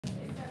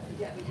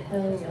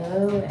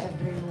Hello,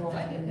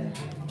 everyone.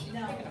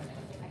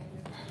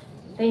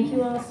 Thank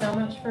you all so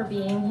much for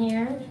being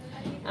here.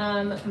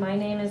 My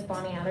name is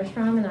Bonnie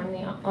Adderstrom, and I'm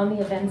on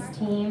the events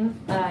team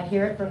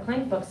here at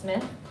Brookline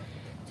Booksmith.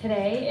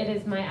 Today, it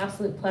is my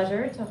absolute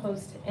pleasure to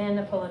host Anne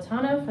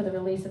Napolitano for the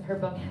release of her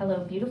book,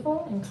 Hello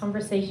Beautiful, in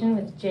conversation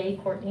with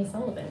Courtney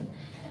Sullivan.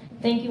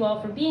 Thank you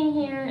all for being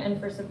here and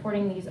for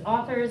supporting these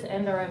authors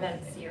and our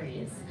event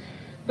series.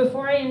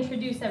 Before I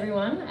introduce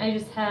everyone, I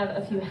just have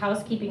a few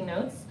housekeeping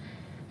notes.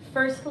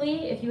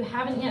 Firstly, if you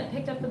haven't yet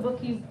picked up the book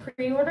you've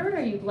pre-ordered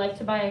or you'd like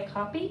to buy a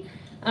copy,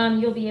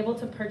 you'll be able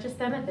to purchase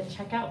them at the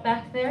checkout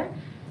back there.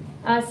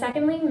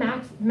 Secondly,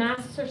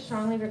 masks are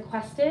strongly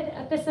requested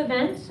at this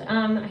event.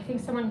 I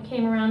think someone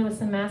came around with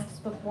some masks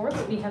before,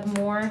 but we have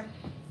more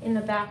in the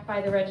back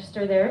by the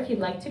register there if you'd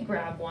like to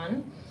grab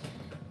one.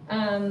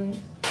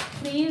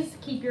 Please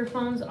keep your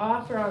phones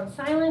off or on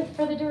silent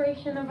for the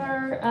duration of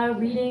our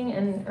reading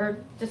or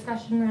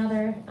discussion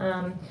rather.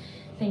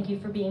 Thank you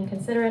for being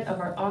considerate of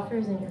our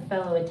authors and your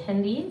fellow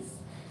attendees.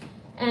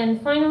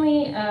 And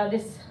finally,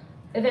 this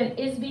event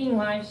is being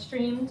live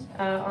streamed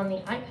on the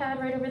iPad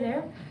right over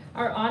there.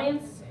 Our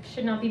audience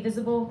should not be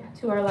visible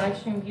to our live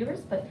stream viewers,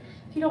 but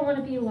if you don't want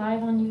to be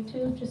live on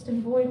YouTube, just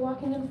avoid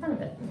walking in front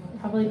of it. It'll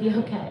probably be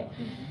okay.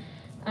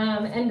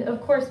 And of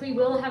course, we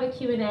will have a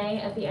Q&A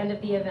at the end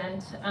of the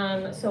event,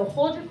 so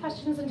hold your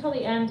questions until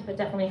the end, but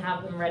definitely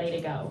have them ready to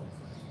go.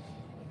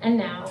 And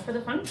now for the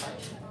fun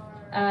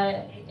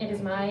part. It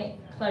is my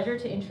pleasure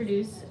to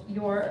introduce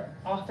your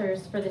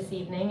authors for this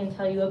evening and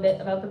tell you a bit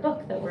about the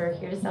book that we're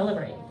here to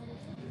celebrate.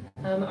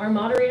 Our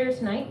moderator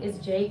tonight is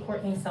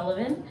Courtney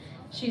Sullivan.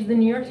 She's the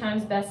New York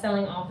Times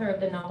bestselling author of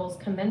the novels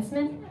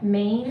Commencement,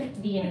 Maine,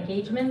 The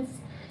Engagements,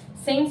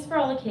 Saints for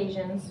All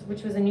Occasions,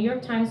 which was a New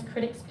York Times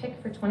Critics' Pick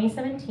for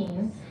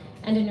 2017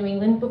 and a New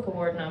England Book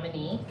Award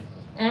nominee,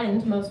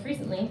 and most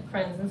recently,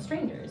 Friends and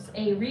Strangers,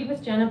 a Read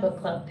with Jenna book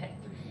club pick.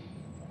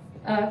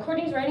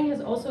 Courtney's writing has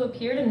also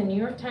appeared in the New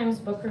York Times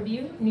Book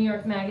Review, New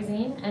York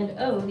Magazine, and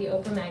the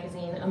Oprah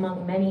Magazine,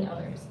 among many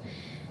others.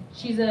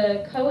 She's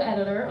a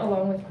co-editor,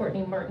 along with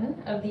Courtney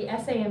Martin, of the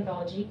essay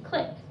anthology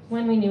Click,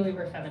 When We Knew We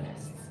Were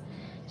Feminists.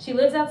 She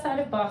lives outside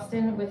of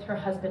Boston with her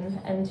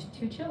husband and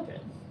 2 children.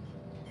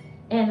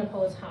 Anne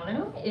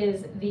Napolitano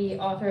is the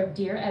author of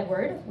Dear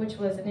Edward, which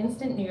was an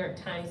instant New York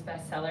Times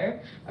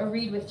bestseller, a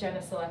Read with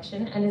Jenna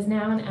selection, and is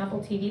now an Apple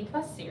TV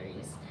Plus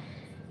series.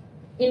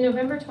 In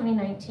November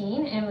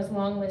 2019, Anne was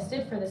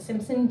longlisted for the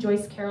Simpson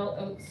Joyce Carol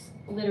Oates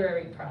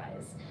Literary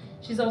Prize.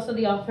 She's also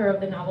the author of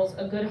the novels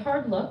A Good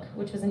Hard Look,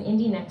 which was an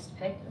Indie Next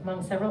pick,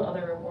 among several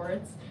other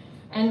awards,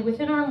 and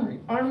Within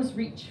Arm's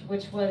Reach,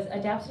 which was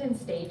adapted and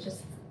staged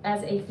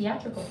as a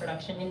theatrical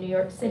production in New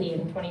York City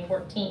in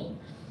 2014.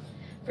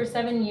 For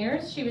 7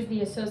 years, she was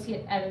the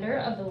associate editor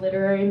of the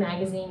literary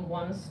magazine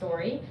One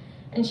Story,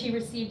 and she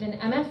received an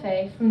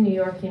MFA from New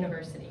York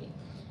University.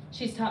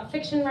 She's taught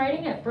fiction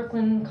writing at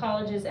Brooklyn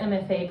College's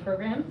MFA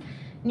program,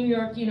 New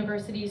York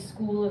University's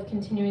School of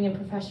Continuing and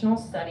Professional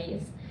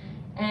Studies,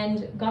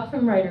 and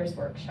Gotham Writers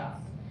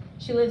Workshop.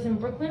 She lives in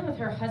Brooklyn with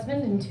her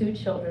husband and 2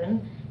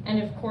 children,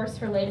 and of course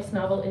her latest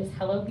novel is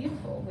Hello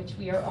Beautiful, which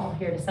we are all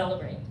here to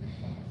celebrate.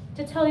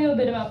 To tell you a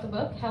bit about the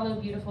book, Hello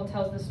Beautiful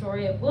tells the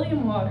story of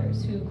William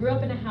Waters, who grew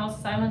up in a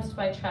house silenced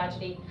by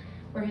tragedy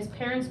where his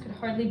parents could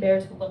hardly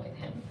bear to look at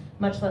him,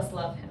 much less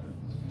love him.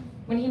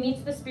 When he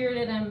meets the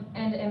spirited and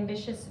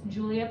ambitious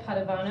Julia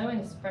Padovano in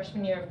his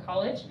freshman year of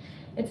college,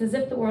 it's as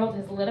if the world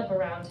has lit up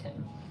around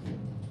him.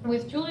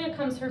 With Julia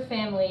comes her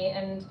family,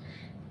 and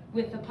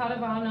with the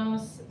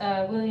Padovanos,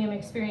 William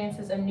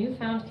experiences a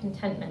newfound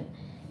contentment.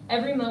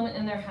 Every moment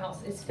in their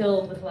house is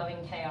filled with loving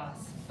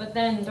chaos. But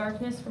then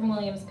darkness from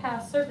William's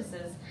past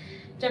surfaces,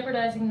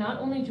 jeopardizing not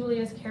only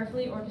Julia's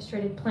carefully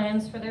orchestrated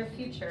plans for their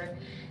future,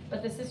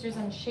 but the sisters'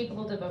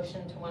 unshakable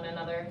devotion to one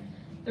another.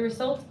 The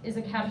result is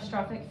a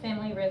catastrophic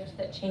family rift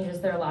that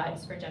changes their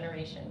lives for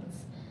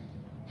generations.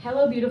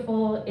 Hello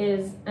Beautiful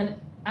is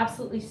an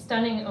absolutely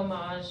stunning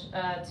homage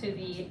to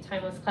the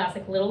timeless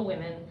classic Little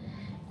Women,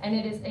 and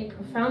it is a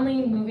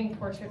profoundly moving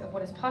portrait of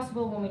what is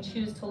possible when we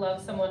choose to love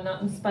someone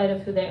not in spite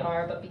of who they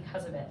are, but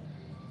because of it.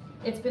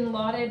 It's been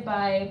lauded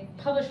by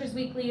Publishers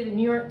Weekly, the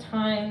New York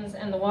Times,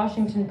 and the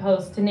Washington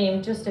Post, to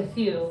name just a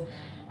few,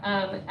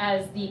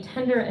 as the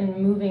tender and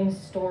moving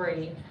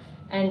story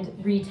and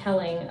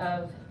retelling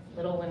of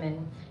Little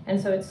Women. And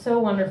so it's so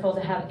wonderful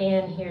to have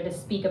Anne here to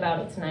speak about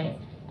it tonight.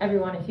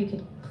 Everyone, if you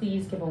could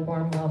please give a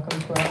warm welcome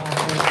to our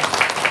authors.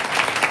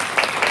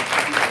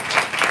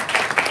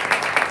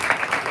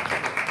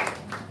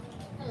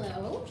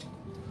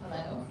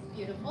 Hello,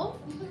 beautiful.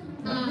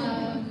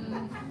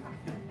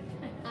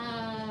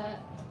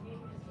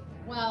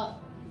 Well,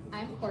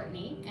 I'm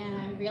Courtney,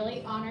 and I'm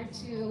really honored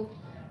to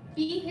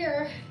be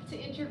here to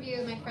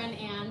interview my friend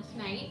Anne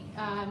tonight.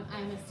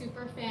 I'm a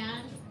super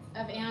fan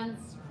of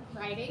Anne's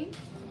writing,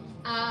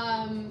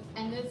 and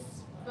this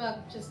book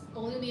just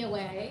blew me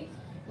away.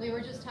 We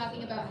were just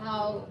talking about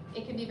how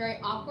it can be very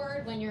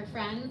awkward when you're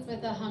friends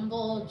with a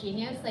humble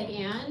genius like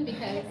Anne,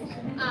 because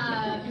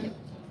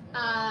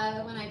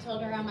When I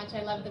told her how much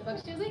I loved the book,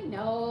 she was like,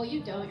 no,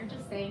 you don't, you're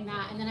just saying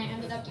that. And then I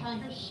ended up telling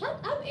her, shut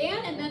up,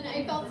 Anne, and then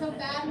I felt so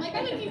bad. I'm like,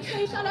 I didn't need to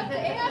say shut up to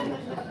Anne.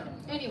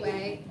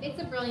 Anyway, it's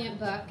a brilliant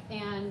book,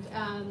 and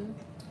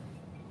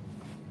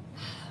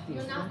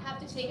you'll not have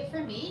to take it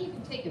from me. You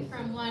can take it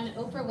from one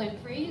Oprah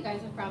Winfrey, you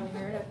guys have probably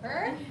heard of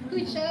her, who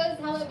chose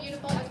Hello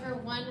Beautiful as her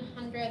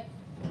 100th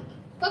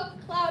book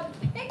club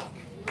pick.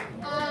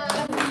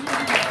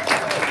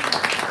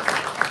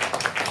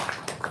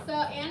 So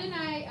Anne and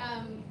I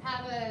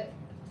have a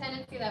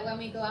tendency that when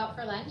we go out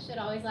for lunch, it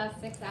always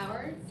lasts 6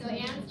 hours. So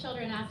Anne's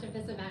children asked if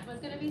this event was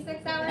going to be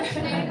 6 hours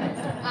today.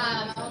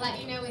 I'll let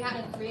you know we had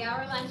a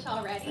 3-hour lunch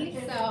already,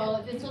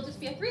 so this will just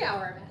be a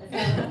 3-hour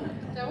event,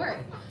 so don't worry.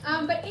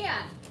 But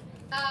Anne,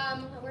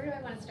 where do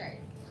I want to start?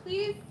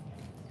 Please,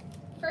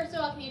 first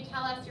of all, can you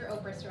tell us your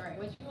Oprah story,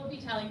 which you will be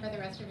telling for the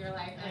rest of your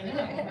life? I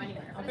know.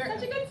 It's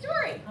such a good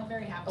story. I'll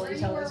very happily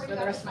tell this for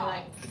the rest of my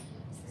life.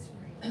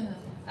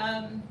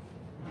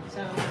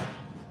 So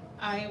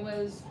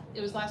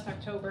it was last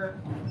October,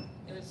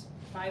 it was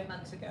 5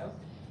 months ago,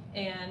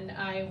 and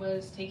I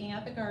was taking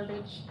out the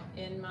garbage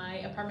in my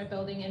apartment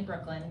building in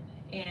Brooklyn,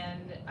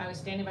 and I was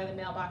standing by the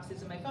mailboxes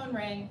and my phone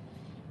rang,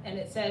 and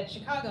it said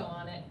Chicago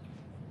on it.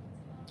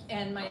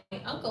 And my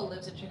uncle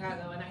lives in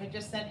Chicago, and I had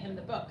just sent him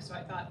the book, so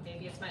I thought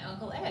maybe it's my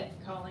Uncle Ed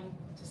calling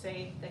to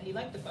say that he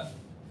liked the book,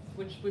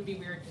 which would be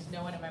weird because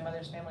no one in my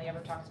mother's family ever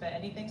talks about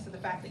anything, so the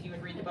fact that he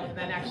would read the book and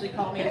then actually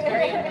call me is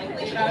very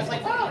unlikely, but I was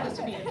like, wow, this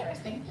would be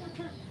interesting.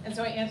 And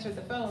so I answered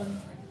the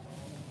phone,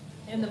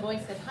 and the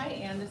voice said, hi,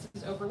 Anne, this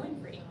is Oprah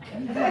Winfrey.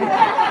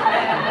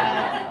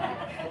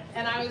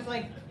 And I was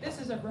like, this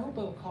is a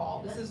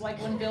robocall. This is like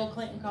when Bill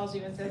Clinton calls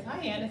you and says, hi,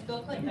 Anne, it's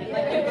Bill Clinton. I'd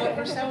like you to vote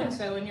for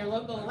so-and-so in your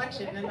local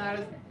election. And I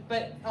was,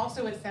 but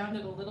also it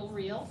sounded a little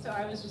real, so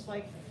I was just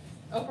like,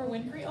 Oprah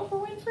Winfrey,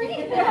 Oprah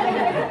Winfrey?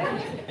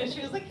 And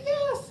she was like,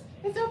 yes,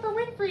 it's Oprah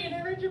Winfrey, and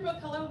I read your book,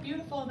 Hello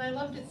Beautiful, and I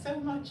loved it so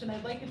much, and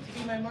I'd like it to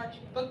be my March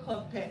book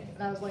club pick.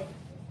 And I was like,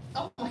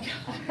 oh my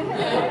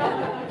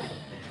God.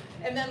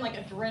 And then like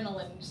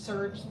adrenaline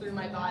surged through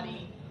my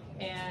body,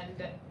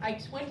 and I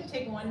went to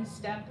take one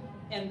step,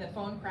 and the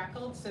phone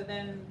crackled, so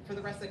then for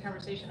the rest of the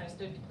conversation I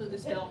stood completely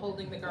still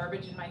holding the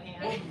garbage in my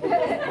hand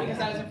because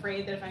I was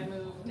afraid that if I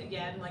moved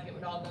again, like it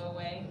would all go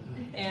away.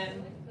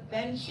 And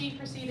then she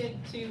proceeded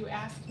to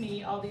ask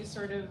me all these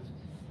sort of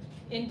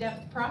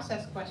in-depth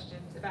process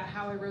questions about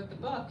how I wrote the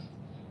book,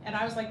 and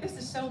I was like, this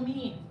is so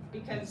mean,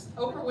 because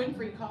Oprah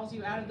Winfrey calls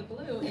you out of the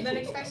blue and then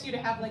expects you to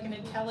have like an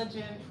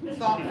intelligent,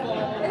 thoughtful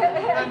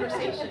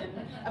conversation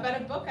about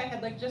a book I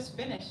had like just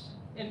finished.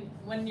 And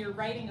when you're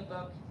writing a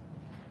book,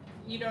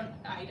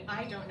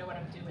 I don't know what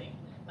I'm doing.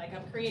 Like,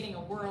 I'm creating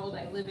a world,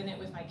 I live in it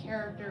with my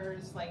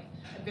characters, like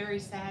I'm very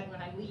sad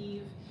when I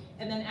leave.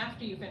 And then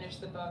after you finish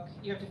the book,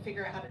 you have to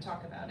figure out how to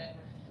talk about it.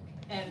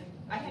 And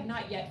I had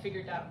not yet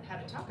figured out how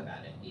to talk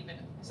about it even.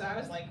 So I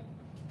was like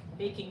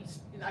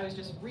I was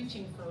just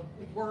reaching for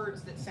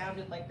words that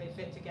sounded like they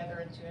fit together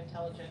into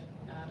intelligent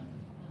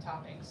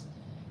topics.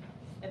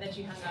 And then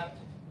she hung up,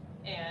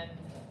 and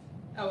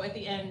at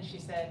the end she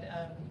said,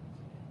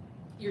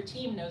 your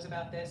team knows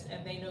about this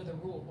and they know the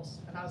rules.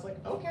 And I was like,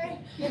 okay.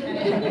 And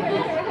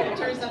it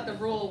turns out the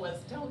rule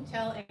was don't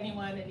tell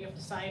anyone, and you have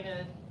to sign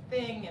a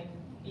thing, and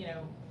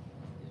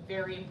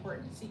very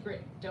important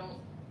secret, don't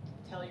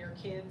tell your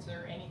kids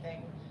or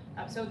anything.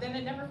 So then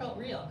it never felt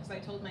real, because I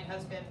told my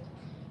husband,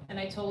 and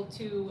I told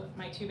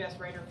my two best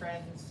writer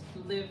friends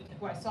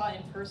who I saw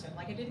in person.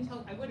 Like,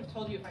 I would have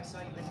told you if I saw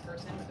you in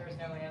person, but there was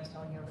no way I was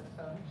telling you over the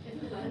phone.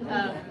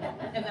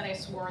 And then I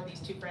swore these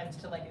two friends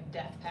to like a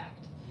death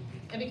pact.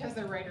 And because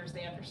they're writers,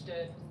 they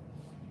understood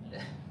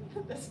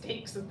the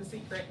stakes of the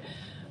secret.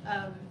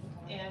 So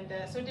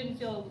it didn't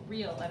feel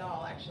real at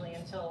all, actually,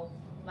 until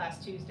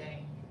last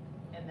Tuesday.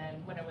 And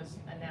then when it was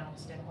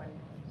announced, and when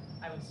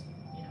I was,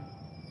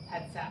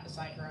 had sat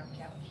beside her on the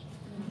couch.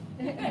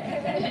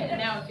 And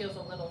now it feels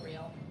a little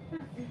real,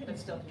 but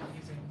still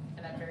confusing,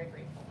 and I'm very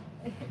grateful.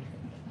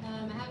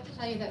 I have to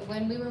tell you that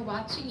when we were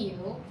watching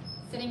you,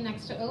 sitting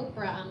next to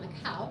Oprah on the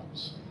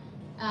couch,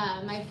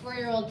 my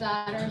 4-year-old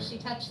daughter, she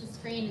touched the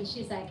screen and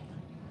she's like,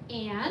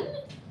 Anne?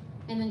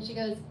 And then she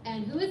goes,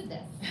 and who is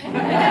this?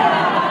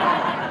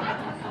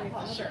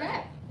 Sure.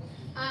 Okay.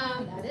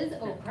 That is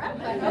Oprah,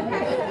 but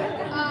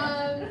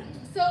okay.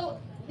 So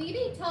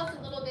maybe tell us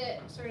a little bit,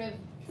 sort of,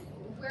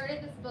 where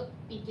did this book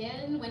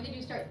begin? When did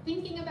you start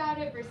thinking about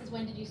it versus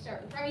when did you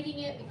start writing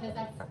it? Because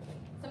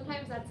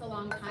sometimes that's a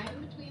long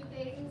time between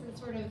things, and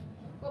sort of,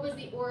 what was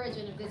the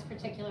origin of this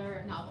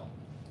particular novel?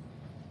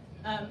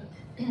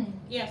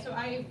 Yeah, so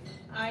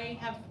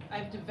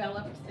I've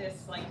developed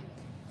this like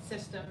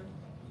system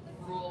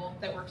rule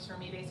that works for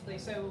me, basically.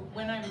 So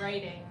when I'm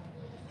writing,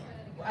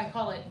 I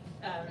call it,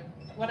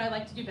 what I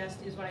like to do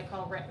best is what I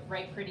call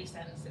write pretty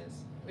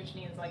sentences, which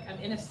means like I'm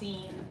in a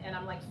scene and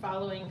I'm like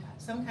following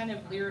some kind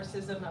of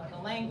lyricism of the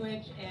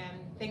language,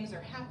 and things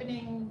are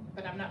happening,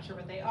 but I'm not sure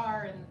what they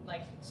are, and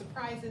like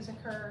surprises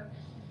occur.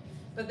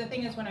 But the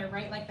thing is, when I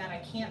write like that, I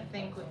can't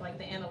think with like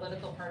the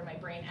analytical part of my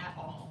brain at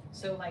all.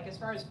 So like as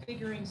far as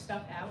figuring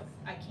stuff out,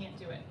 I can't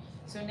do it.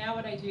 So now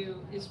what I do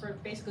is for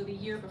basically the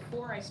year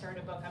before I start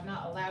a book, I'm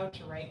not allowed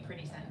to write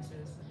pretty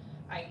sentences.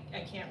 I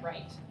can't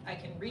write. I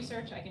can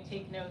research, I can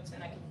take notes,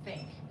 and I can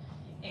think.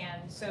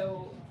 And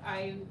so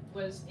I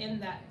was in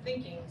that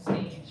thinking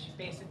stage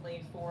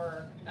basically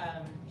for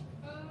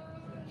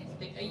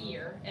a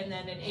year, and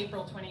then in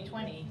April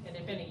 2020, it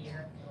had been a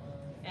year,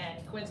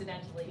 and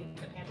coincidentally,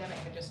 the pandemic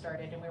had just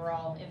started, and we were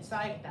all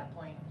inside at that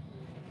point.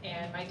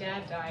 And my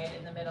dad died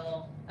in the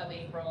middle of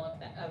April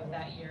of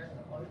that year.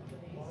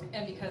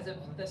 And because of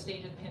the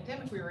stage of the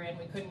pandemic we were in,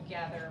 we couldn't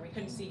gather, we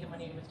couldn't see him when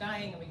he was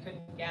dying, and we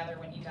couldn't gather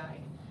when he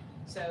died.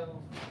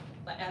 So,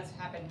 as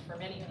happened for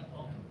many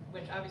people,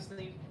 which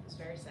obviously is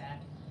very sad.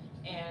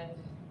 And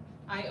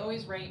I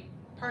always write,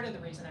 part of the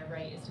reason I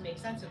write is to make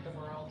sense of the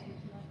world.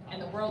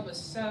 And the world was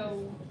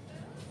so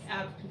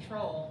out of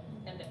control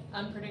and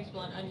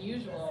unpredictable and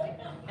unusual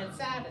and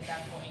sad at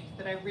that point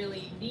that I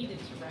really needed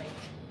to write.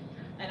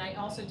 And I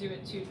also do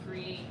it to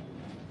create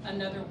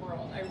another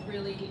world. I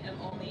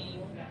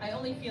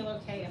only feel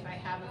okay if I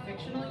have a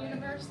fictional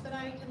universe that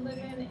I can live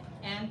in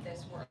and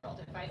this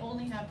world. If I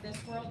only have this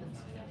world,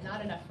 it's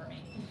not enough for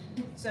me.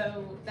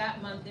 So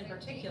that month in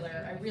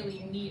particular, I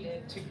really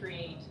needed to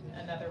create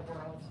another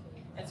world.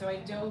 And so I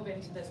dove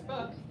into this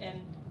book, and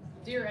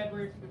Dear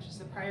Edward, which is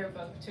the prior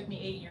book, took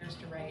me 8 years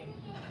to write.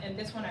 And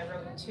this one I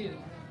wrote in 2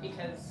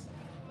 because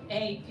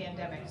A,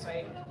 pandemic, so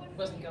I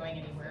wasn't going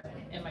anywhere,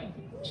 and my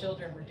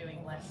children were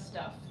doing less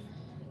stuff,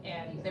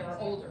 and they were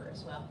older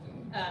as well.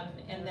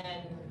 And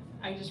then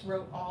I just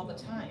wrote all the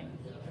time.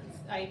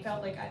 I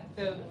felt like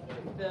the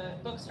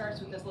book starts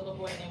with this little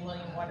boy named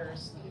William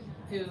Waters,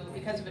 who,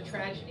 because of a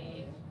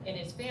tragedy in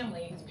his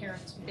family, his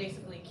parents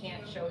basically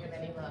can't show him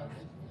any love.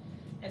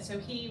 And so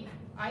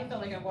I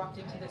felt like I walked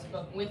into this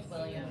book with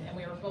William, and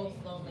we were both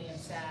lonely and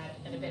sad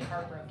and a bit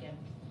heartbroken.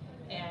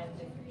 And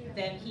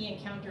then he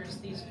encounters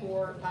these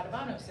 4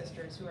 Padavano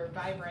sisters who are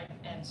vibrant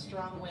and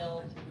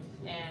strong-willed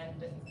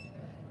and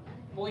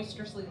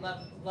boisterously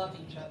love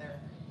each other.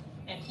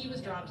 And he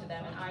was drawn to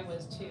them, and I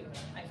was too.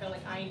 I felt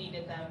like I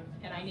needed them,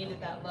 and I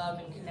needed that love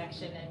and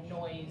connection and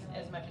noise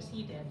as much as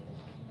he did.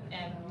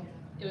 And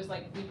it was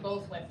like we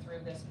both went through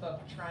this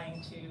book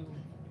trying to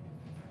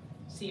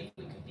see if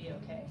we could be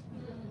okay.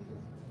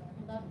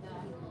 I love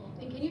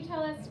that. And can you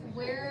tell us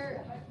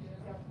where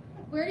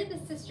did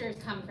the sisters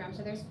come from?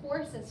 So there's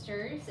 4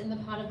 sisters in the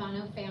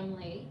Padavano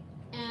family,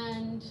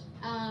 and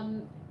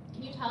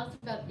can you tell us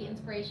about the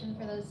inspiration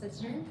for those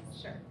sisters?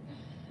 Sure.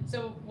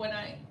 So when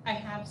I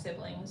have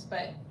siblings,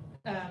 but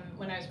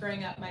when I was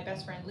growing up, my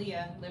best friend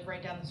Leah lived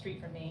right down the street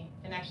from me,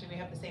 and actually we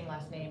have the same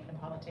last name,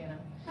 Napolitano.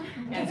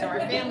 And so our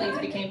families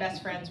became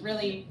best friends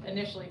really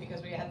initially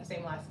because we had the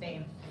same last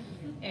name.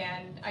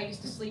 And I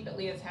used to sleep at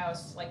Leah's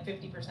house like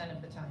 50%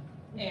 of the time.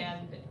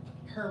 And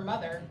her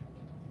mother,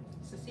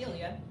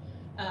 Cecilia,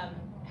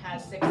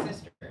 has 6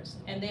 sisters,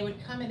 and they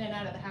would come in and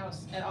out of the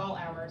house at all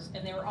hours,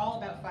 and they were all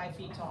about 5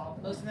 feet tall.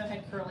 Most of them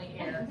had curly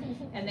hair,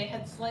 and they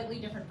had slightly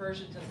different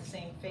versions of the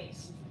same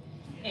face.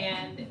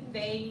 And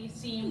they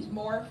seemed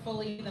more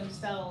fully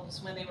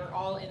themselves when they were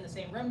all in the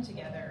same room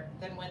together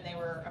than when they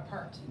were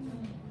apart.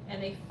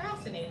 And they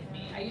fascinated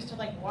me. I used to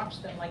like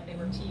watch them like they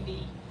were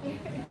TV.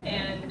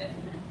 And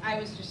I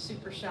was just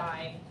super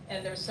shy,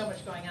 and there was so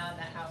much going on in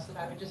that house that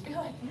I would just be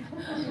like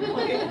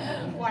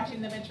watching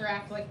them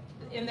interact. Like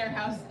in their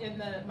house,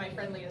 my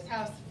friend Leah's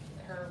house,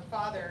 her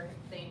father,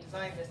 they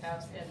designed this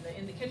house, and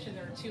in the kitchen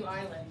there were 2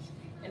 islands.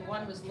 And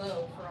one was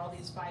low for all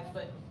these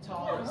 5-foot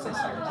tall sisters,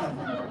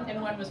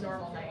 and one was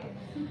normal height.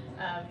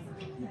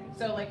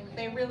 So like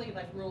they really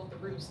like ruled the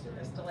roost in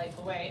this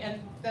delightful way.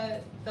 And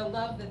the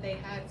love that they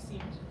had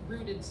seemed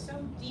rooted so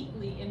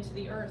deeply into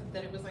the earth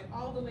that it was like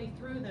all the way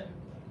through them,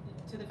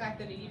 to the fact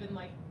that it even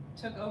like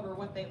took over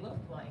what they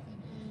looked like.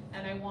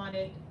 And I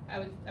wanted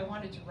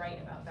to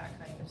write about that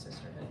kind of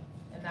sisterhood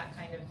and that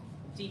kind of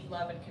deep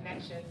love and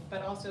connection,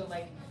 but also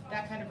like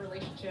that kind of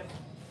relationship.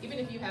 Even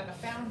if you have a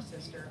found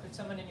sister, if it's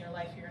someone in your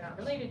life who you're not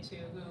related to,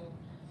 who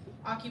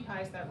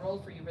occupies that role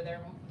for you, where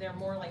they're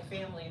more like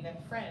family than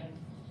friend,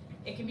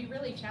 it can be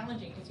really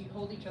challenging because you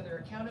hold each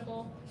other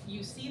accountable.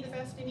 You see the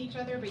best in each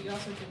other, but you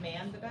also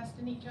demand the best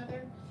in each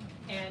other.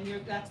 And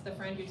that's the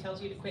friend who tells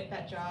you to quit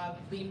that job,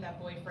 leave that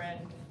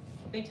boyfriend.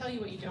 They tell you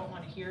what you don't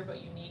want to hear,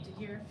 but you need to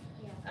hear.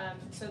 Yeah.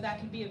 So that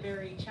can be a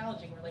very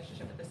challenging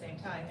relationship at the same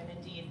time. And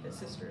indeed, the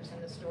sisters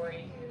in the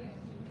story,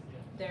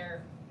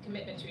 their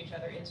commitment to each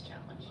other is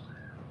challenged.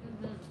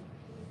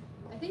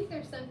 I think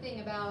there's something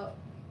about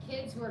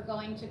kids who are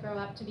going to grow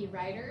up to be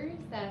writers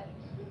that,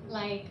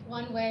 like,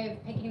 one way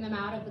of picking them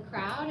out of the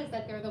crowd is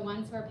that they're the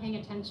ones who are paying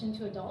attention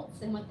to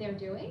adults and what they're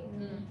doing.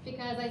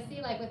 Because I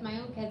see, like, with my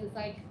own kids, it's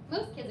like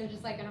most kids are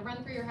just like gonna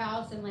run through your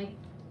house and like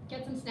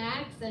get some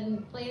snacks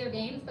and play their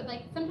games. But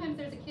like sometimes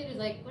there's a kid who's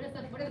like, what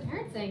are the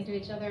parents saying to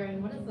each other,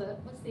 and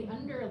what's the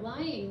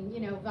underlying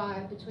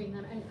vibe between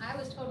them? And I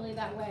was totally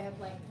that way of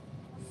like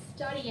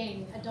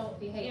studying adult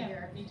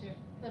behavior. Yeah, me too.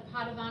 The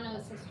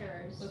Padavano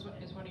sisters.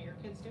 Is one of your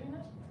kids doing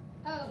that?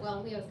 Oh,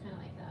 well, Leo's kind of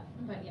like that,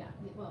 but yeah,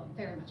 well,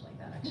 very much like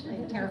that,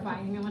 actually.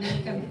 Terrifying. I want to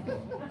make him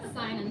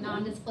sign a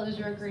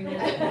non-disclosure agreement.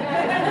 Let's see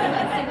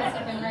if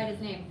I can write his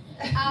name.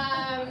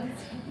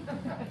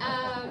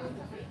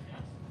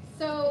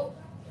 So,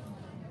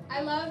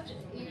 I loved,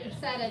 you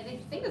said, I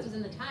think this was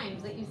in the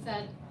Times, that you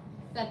said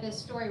that this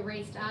story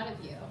raced out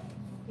of you.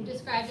 You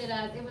described it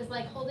as, it was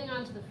like holding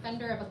on to the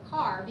fender of a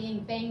car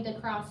being banged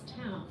across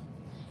town.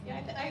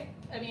 Yeah,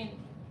 I mean,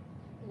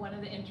 one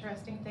of the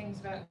interesting things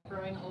about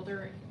growing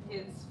older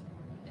is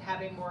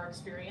having more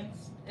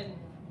experience and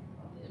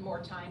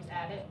more times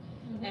at it.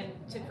 Mm-hmm.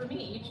 And for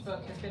me, each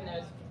book has been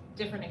a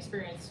different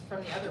experience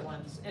from the other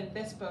ones. And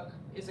this book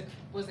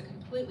was a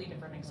completely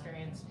different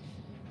experience.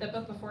 The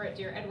book before it,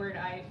 Dear Edward,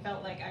 I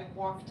felt like I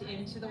walked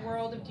into the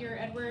world of Dear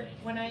Edward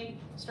when I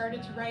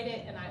started to write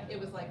it, and it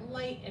was like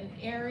light and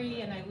airy,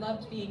 and I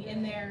loved being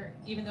in there.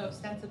 Even though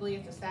ostensibly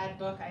it's a sad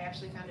book, I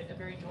actually found it a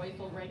very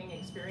joyful writing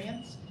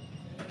experience.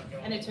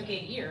 And it took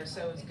 8 years,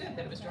 so it was good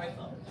that it was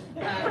joyful.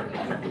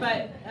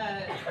 But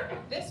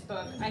this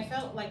book, I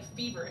felt like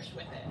feverish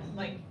with it.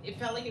 Like, it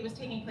felt like it was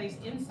taking place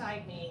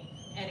inside me,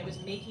 and it was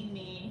making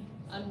me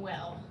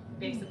unwell,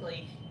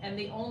 basically. And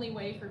the only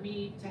way for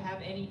me to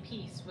have any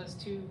peace was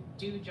to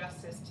do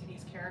justice to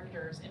these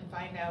characters and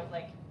find out,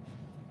 like,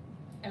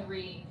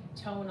 every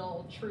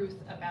tonal truth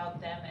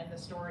about them and the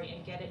story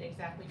and get it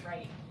exactly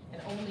right.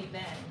 And only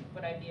then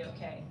would I be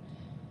okay.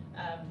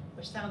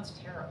 Which sounds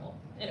terrible.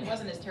 And it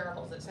wasn't as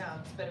terrible as it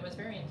sounds, but it was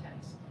very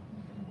intense.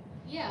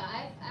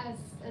 Yeah, as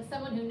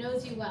someone who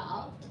knows you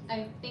well,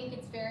 I think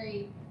it's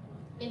very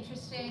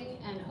interesting,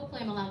 and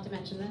hopefully I'm allowed to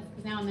mention this,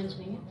 because now I'm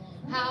mentioning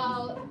it,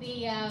 how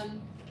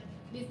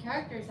these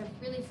characters have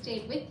really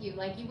stayed with you.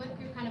 Like, you went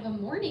through kind of a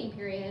mourning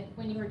period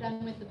when you were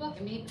done with the book.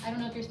 And maybe, I don't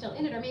know if you're still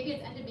in it, or maybe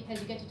it's ended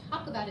because you get to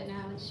talk about it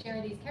now and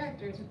share these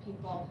characters with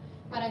people.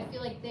 But I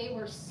feel like they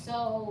were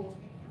so,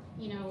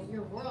 you know,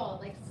 your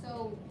world, like,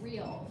 so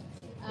real.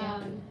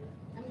 I'm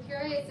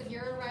curious if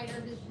you're a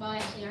writer, well,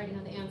 actually I already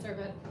know the answer,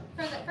 but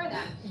for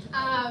that,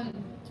 I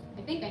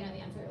think I know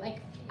the answer.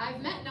 Like, I've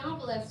met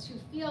novelists who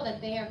feel that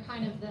they are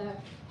kind of the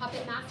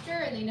puppet master,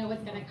 and they know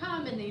what's going to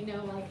come, and they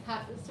know, like,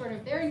 how, sort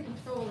of, they're in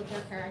control of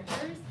their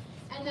characters.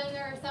 And then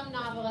there are some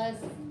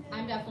novelists,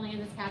 I'm definitely in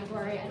this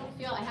category, I don't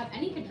feel I have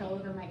any control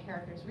over my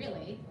characters,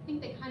 really. I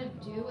think they kind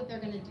of do what they're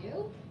going to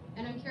do,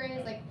 and I'm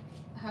curious, like,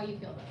 how you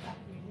feel about that.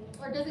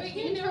 Or does it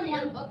change from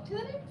one book to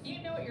the next?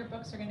 You know what your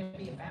books are going to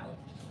be about.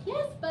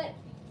 Yes, but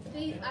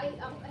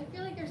I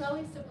feel like there's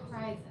always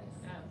surprises.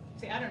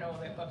 See, I don't know what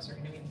my books are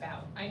going to be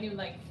about. I knew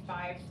like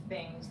 5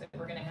 things that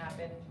were going to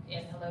happen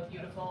in Hello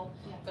Beautiful,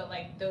 but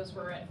like those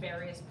were at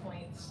various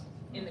points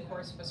in the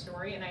course of a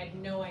story, and I had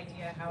no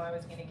idea how I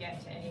was going to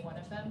get to any one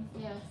of them.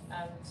 Yes.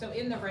 So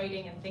in the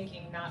writing and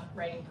thinking, not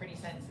writing Pretty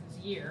Sentences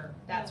year,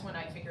 that's when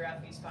I figure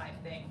out these 5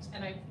 things,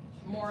 and I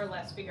more or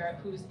less figure out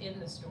who's in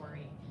the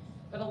story.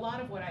 But a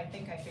lot of what I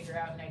think I figure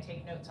out and I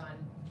take notes on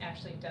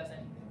actually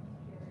doesn't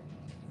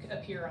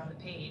appear on the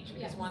page,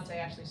 because once I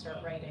actually start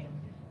writing,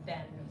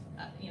 then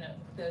you know,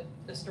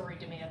 the story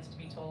demands to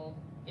be told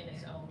in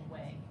its own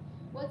way.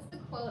 What's the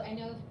quote? I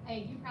know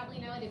you probably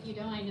know it. If you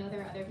don't, I know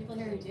there are other people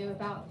here who do,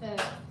 about the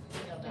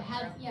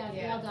head. Yeah,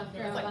 the El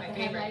Doctor, it's like about my the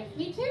favorite. headlight.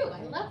 Me too.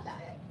 I love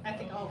that. I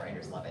think all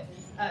writers love it.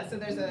 So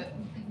there's a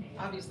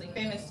obviously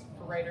famous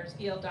for writers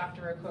El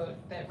Doctor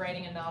quote that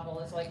writing a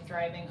novel is like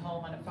driving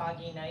home on a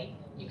foggy night.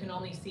 You can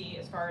only see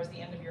as far as the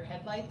end of your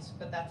headlights,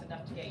 but that's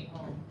enough to get you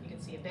home. You can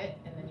see a bit,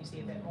 and then you see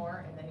a bit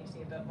more, and then you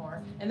see a bit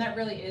more, and that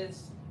really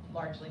is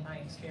largely my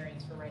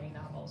experience for writing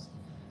novels.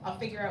 I'll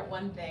figure out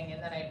one thing,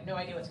 and then I have no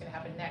idea what's going to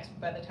happen next.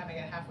 But by the time I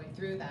get halfway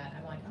through that,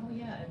 I'm like, oh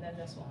yeah, and then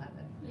this will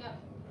happen. Yep.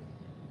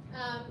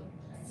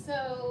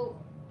 So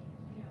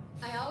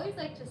I always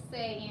like to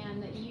say,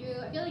 Anne, that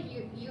I feel like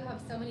you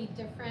have so many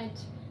different,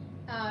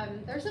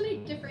 there are so many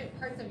different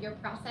parts of your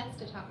process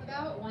to talk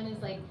about. One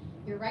is like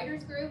your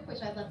writers group,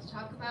 which I'd love to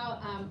talk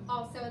about.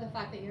 Also the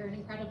fact that you're an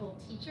incredible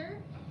teacher.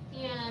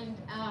 And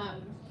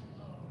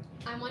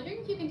I'm wondering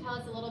if you can tell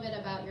us a little bit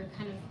about your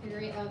kind of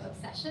theory of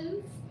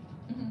obsessions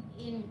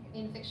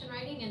in fiction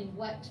writing, and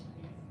what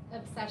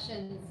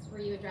obsessions were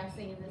you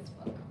addressing in this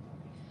book?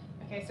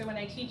 Okay, so when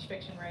I teach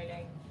fiction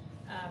writing,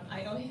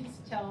 I always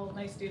tell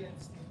my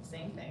students the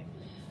same thing.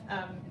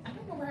 I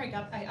don't know where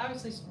I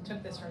obviously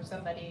took this from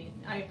somebody.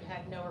 I've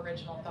had no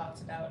original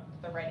thoughts about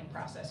the writing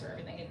process or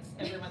everything.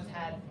 Everyone's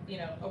had, you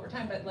know, over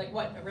time, but like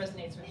what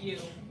resonates with you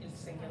is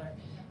singular.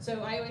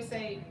 So I always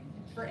say,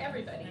 for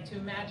everybody, to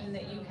imagine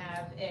that you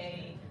have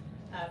a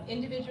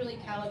individually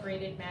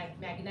calibrated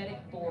magnetic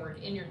board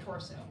in your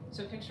torso.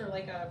 So picture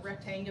like a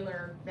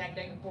rectangular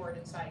magnetic board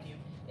inside you.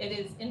 It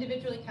is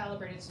individually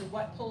calibrated, so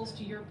what pulls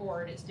to your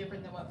board is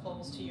different than what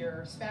pulls to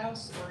your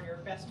spouse or your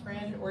best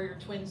friend or your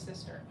twin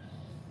sister.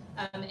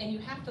 And you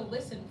have to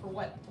listen for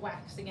what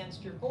thwacks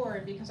against your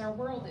board, because our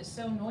world is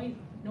so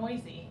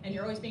noisy, and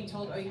you're always being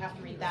told, oh, you have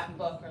to read that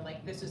book, or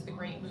like, this is the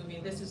great movie,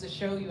 this is a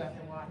show you have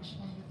to watch.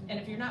 And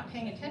if you're not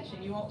paying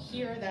attention, you won't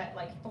hear that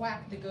like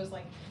thwack that goes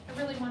like,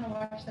 I really want to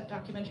watch that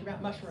documentary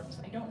about mushrooms.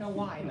 I don't know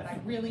why, but I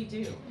really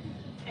do.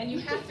 And you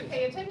have to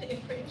pay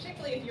attention,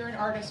 particularly if you're an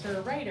artist or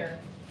a writer,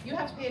 you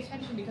have to pay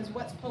attention because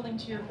what's pulling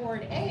to your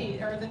board,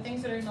 are the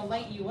things that are gonna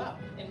light you up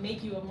and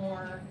make you a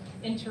more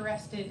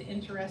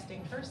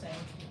interesting person.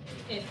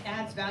 It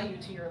adds value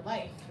to your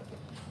life.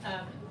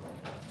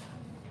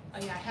 Oh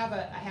yeah, I have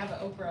a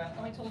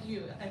Oprah, I told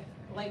you, a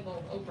light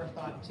bulb Oprah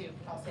thought too.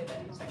 I'll say that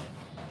in a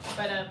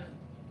second.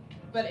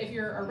 But if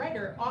you're a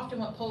writer, often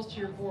what pulls to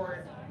your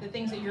board, the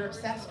things that you're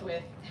obsessed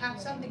with,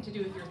 have something to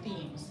do with your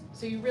themes.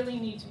 So you really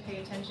need to pay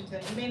attention to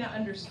that. You may not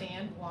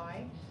understand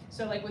why.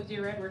 So like with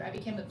Dear Edward, I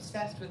became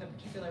obsessed with a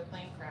particular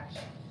plane crash.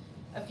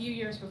 A few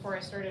years before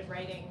I started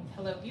writing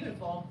Hello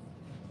Beautiful,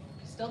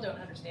 still don't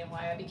understand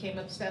why I became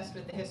obsessed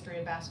with the history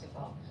of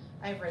basketball.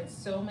 I've read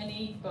so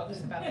many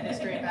books about the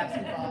history of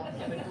basketball,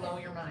 it would blow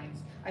your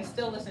minds. I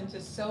still listen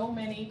to so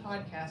many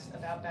podcasts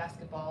about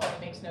basketball, it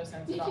makes no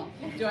sense at all.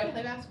 Do I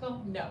play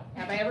basketball? No.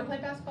 Have I ever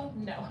played basketball?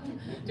 No.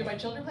 Do my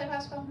children play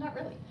basketball? Not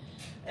really.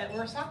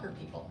 We're soccer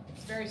people.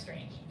 It's very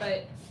strange.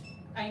 But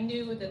I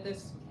knew that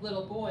this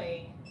little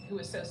boy, who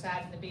was so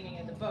sad in the beginning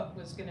of the book,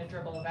 was going to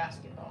dribble a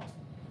basketball.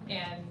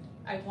 And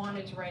I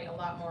wanted to write a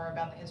lot more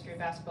about the history of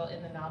basketball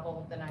in the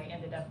novel than I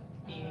ended up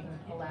being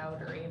allowed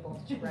or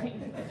able to write,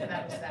 and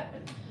that was that.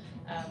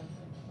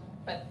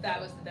 But that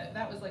was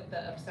like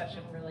the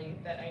obsession really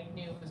that I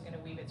knew was going to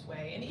weave its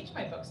way. And each of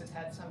my books has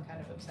had some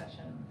kind of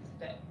obsession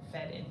that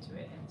fed into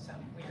it in some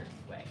weird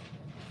way.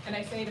 And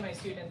I say to my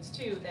students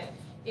too that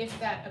if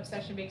that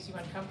obsession makes you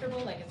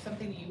uncomfortable, like it's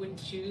something that you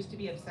wouldn't choose to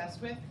be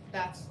obsessed with,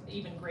 that's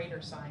even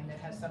greater sign that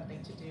has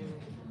something to do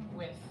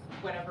with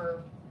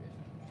whatever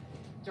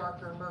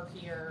darker,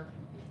 murkier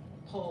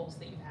pulls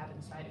that you have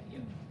inside of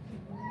you.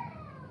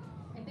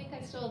 I think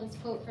I stole this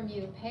quote from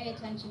you, pay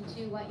attention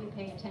to what you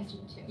pay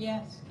attention to.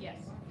 Yes,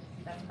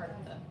 that's part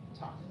of the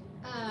talk.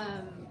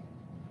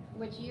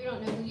 Which you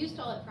don't know who you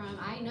stole it from.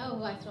 I know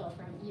who I stole it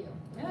from, you.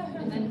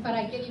 But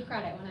I give you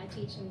credit when I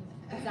teach and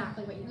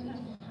exactly what you teach.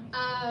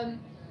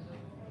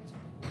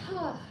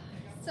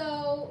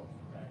 So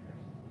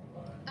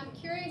I'm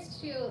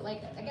curious too,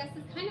 like, I guess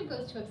this kind of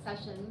goes to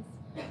obsessions,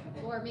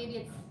 or maybe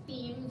it's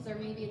themes, or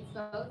maybe it's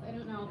both, I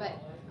don't know, but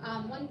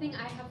one thing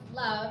I have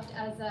loved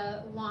as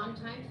a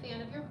longtime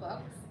fan of your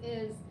books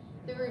is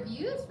the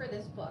reviews for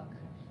this book.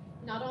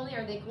 Not only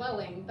are they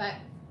glowing, but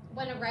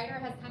when a writer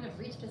has kind of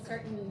reached a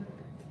certain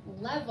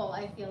level,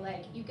 I feel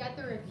like, you get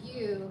the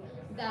review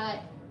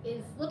that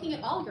is looking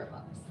at all your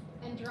books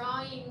and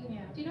drawing,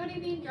 do you know what I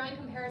mean? Drawing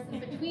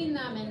comparisons between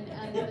them and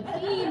the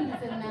themes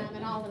in them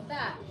and all of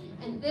that.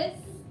 And this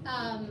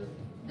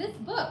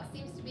book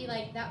seems to be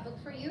like that book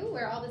for you,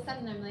 where all of a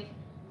sudden I'm like,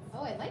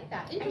 oh, I like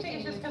that. Interesting.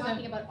 It's just you're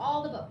talking about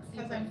all the books.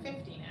 Because I'm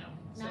 50 now.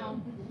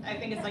 So I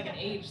think it's like an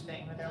age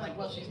thing, where they're like,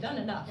 well, she's done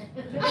enough.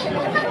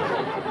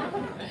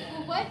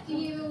 What do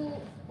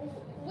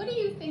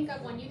you think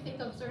of when you think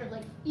of sort of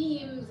like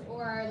themes,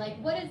 or like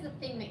what is the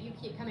thing that you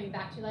keep coming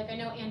back to? Like I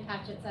know Ann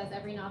Patchett says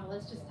every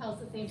novelist just tells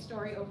the same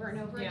story over and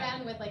over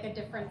again with like a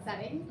different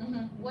setting.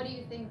 Mm-hmm. What do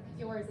you think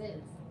yours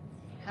is?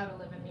 How to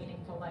live a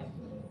meaningful life.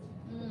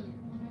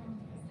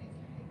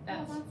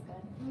 That's good.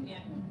 Yeah.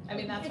 I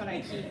mean, that's what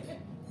I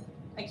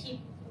keep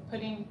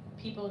putting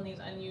people in these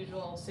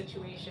unusual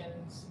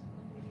situations,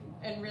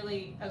 and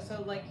really,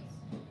 so like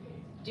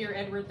Dear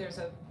Edward, there's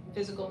a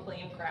physical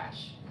plane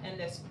crash, and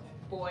this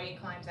boy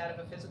climbs out of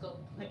a physical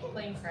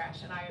plane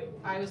crash, and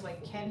I was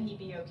like, can he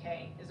be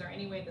okay? Is there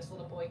any way this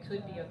little boy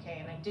could be okay?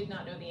 And I did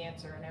not know the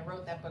answer, and I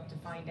wrote that book to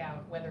find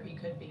out whether he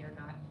could be or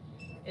not.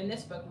 In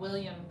this book,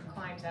 William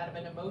climbs out of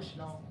an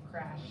emotional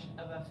crash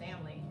of a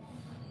family,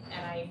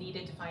 and I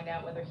needed to find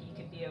out whether he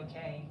could be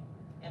okay,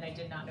 and I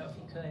did not know if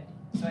he could,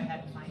 so I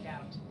had to find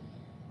out.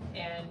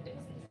 And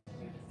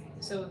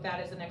so that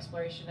is an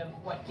exploration of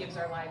what gives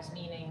our lives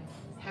meaning,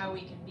 how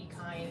we can be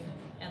kind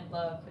and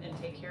love and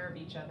take care of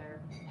each other.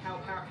 How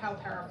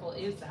powerful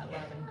is that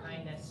love and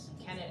kindness?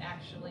 Can it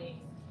actually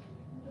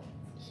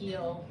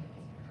heal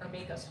or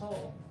make us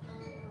whole?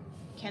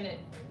 Can it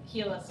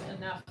heal us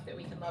enough that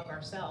we can love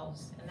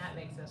ourselves, and that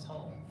makes us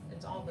whole?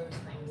 It's all those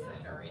things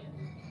that are in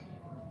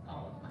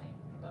all of my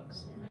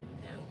books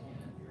now.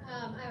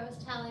 I was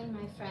telling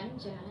my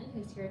friend Jen,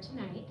 who's here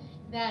tonight,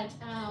 that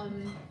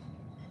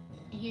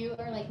you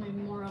are like my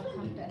moral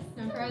compass.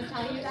 Remember I was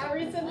telling you that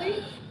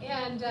recently?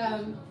 And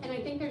I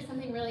think there's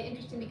something really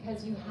interesting,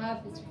 because you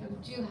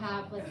do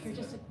have, like, you're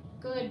just a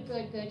good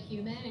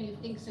human, and you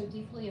think so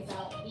deeply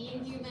about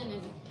being human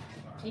and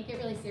take it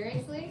really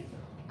seriously.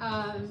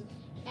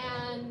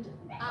 And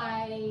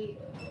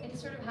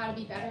sort of how to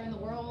be better in the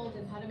world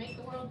and how to make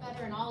the world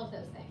better and all of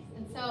those things.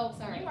 And so,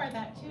 sorry. You are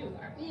that too.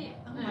 Yeah.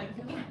 Oh my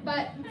God.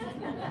 But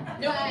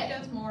nobody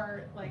does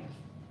more like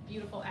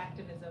beautiful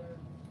activism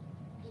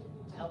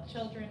to help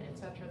children,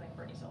 etc. than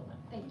Courtney Sullivan.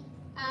 Thank you.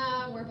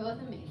 We're both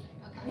amazing.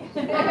 Okay.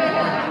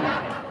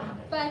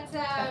 But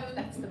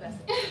that's the best.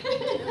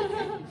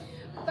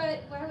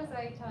 But why was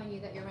I telling you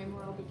that you're my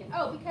moral beacon?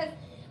 Oh, because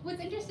what's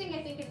interesting,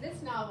 I think, in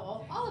this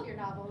novel, all of your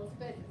novels,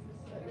 but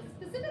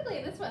specifically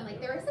in this one, like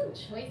there are some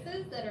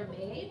choices that are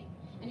made,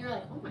 and you're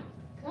like, oh my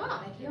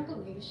God, I can't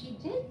believe she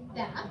did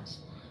that.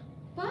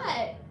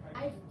 But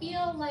I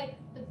feel like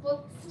the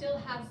book still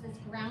has this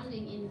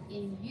grounding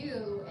in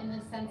you, in the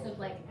sense of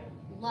like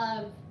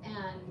love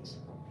and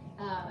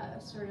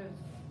sort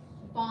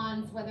of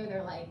bonds, whether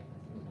they're like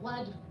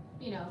blood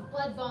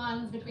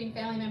bonds between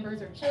family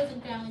members or chosen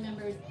family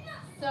members.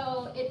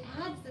 So it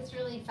adds this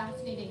really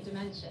fascinating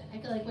dimension. I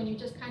feel like when you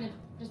just kind of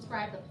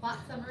describe the plot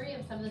summary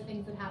of some of the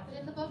things that happen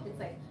in the book, it's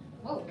like,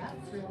 whoa,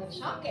 that's really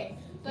shocking.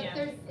 But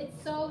there's this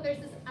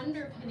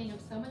underpinning of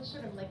so much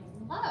sort of like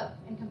love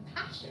and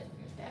compassion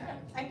there.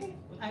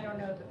 I don't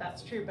know that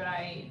that's true, but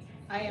I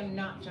am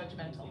not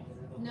judgmental.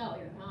 No,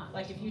 you're not.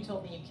 Like if you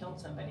told me you killed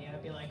somebody, I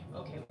would be like,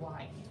 okay,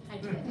 why? I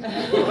did.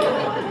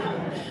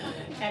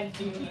 And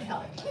do you need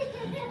help?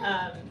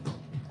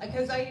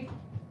 Because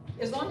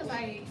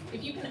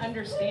if you can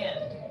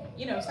understand,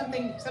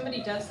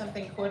 somebody does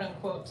something quote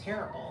unquote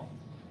terrible.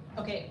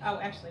 Okay,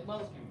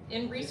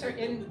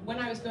 when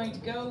I was going to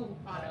go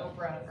on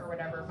Oprah or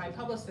whatever, my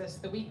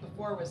publicist the week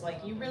before was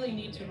like, you really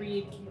need to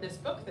read this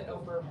book that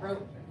Oprah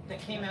wrote that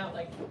came out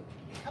like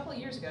a couple of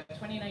years ago,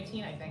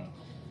 2019, I think.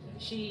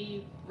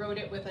 She wrote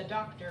it with a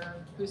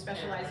doctor who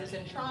specializes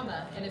in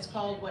trauma, and it's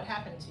called What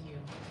Happened to You.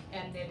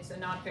 And it's a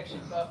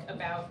nonfiction book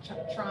about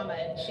trauma,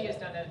 and she has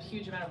done a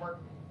huge amount of work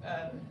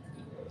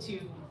to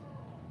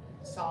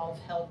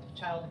help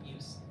child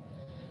abuse.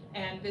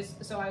 And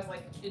so I was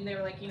like, and they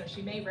were like,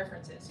 she may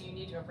reference it, so you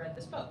need to have read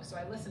this book. So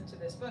I listened to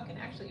this book, and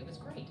actually it was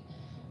great.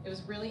 It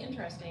was really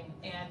interesting.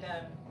 And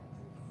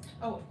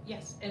oh,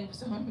 yes, and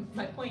so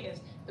my point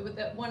is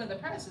that one of the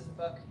premises of the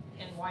book,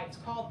 and why it's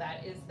called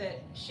that, is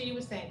that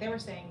they were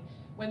saying,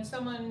 when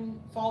someone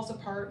falls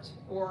apart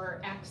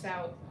or acts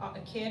out, a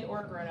kid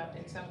or a grown-up,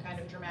 in some kind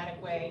of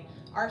dramatic way,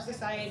 our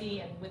society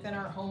and within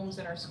our homes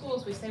and our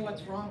schools, we say,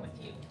 what's wrong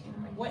with you?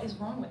 What is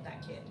wrong with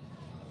that kid?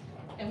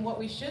 And what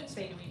we should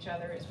say to each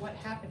other is, what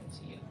happened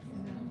to you?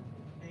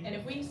 And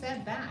if we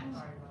said that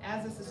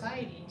as a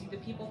society to the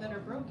people that are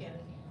broken,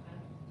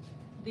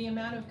 the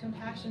amount of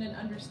compassion and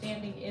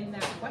understanding in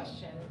that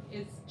question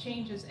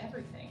changes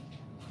everything.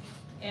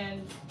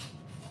 And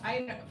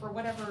for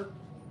whatever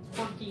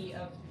quirky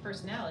of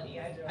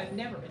personality, I've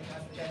never been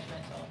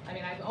judgmental. I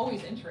mean, I'm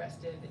always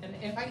interested, and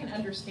if I can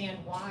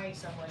understand why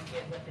someone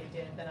did what they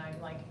did, then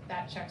I'm like,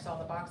 that checks all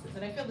the boxes.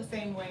 And I feel the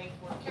same way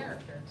for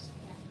characters.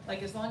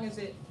 Like, as long as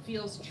it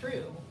feels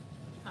true,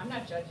 I'm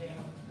not judging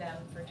them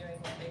for doing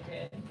what they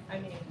did. I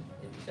mean,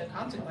 the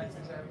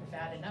consequences are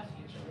bad enough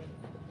usually.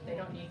 They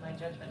don't need my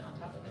judgment on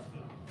top of it.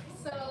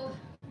 So,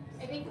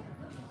 I think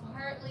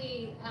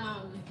partly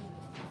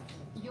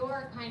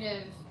your kind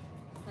of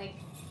like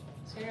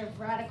sort of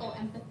radical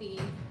empathy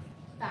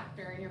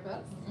factor in your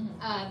books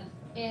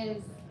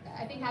is,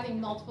 I think, having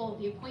multiple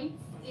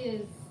viewpoints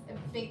is a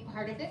big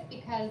part of it,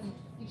 because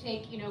you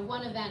take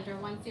one event or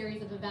one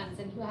series of events,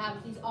 and you have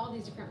all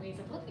these different ways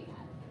of looking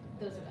at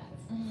those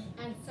events.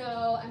 And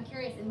so I'm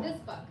curious, in this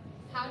book,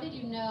 how did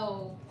you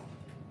know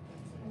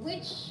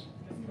which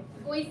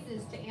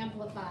voices to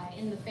amplify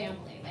in the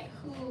family, like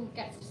who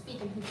gets to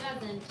speak and who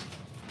doesn't?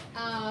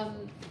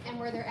 And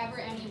were there ever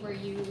any where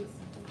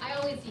I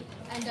always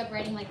end up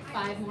writing like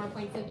 5 more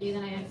points of view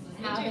than I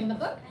have in the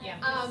book. Yeah.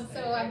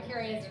 So I'm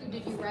curious, who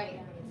did you write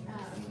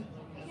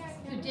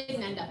who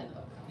didn't end up in the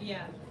book?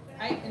 Yeah,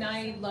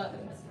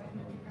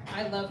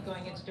 I love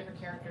going into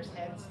different characters'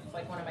 heads. It's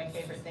like one of my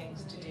favorite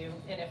things to do.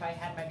 And if I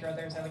had my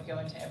druthers, I would go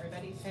into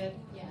everybody's head.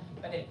 Yeah.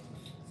 But it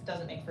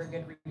doesn't make for a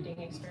good reading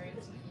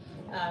experience.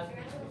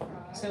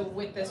 So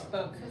with this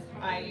book,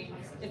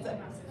 it's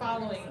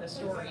following the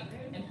story,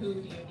 and who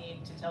do you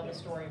need to tell the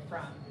story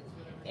from?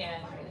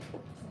 And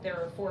there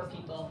are 4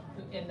 people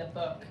in the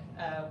book,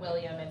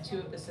 William and 2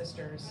 of the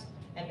sisters,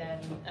 and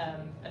then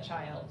a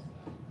child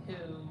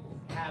who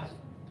have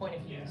point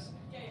of views.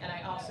 And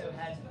I also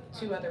had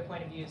 2 other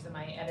point of views that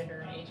my editor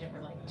and agent were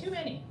like, too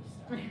many.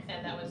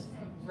 And that was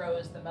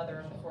Rose, the mother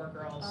of the 4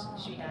 girls.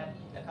 She had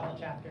a couple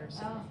chapters.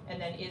 And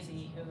then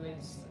Izzy, who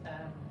is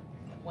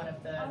one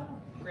of the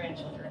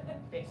grandchildren,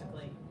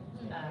 basically.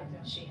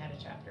 She had a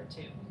chapter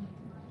too.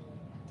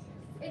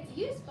 It's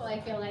useful,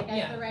 I feel like,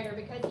 as a writer,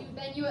 because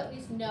you at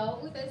least know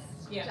this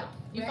stuff.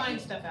 You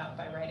find stuff out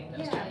by writing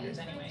those chapters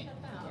anyway.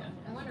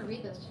 I want to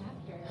read those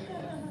chapters.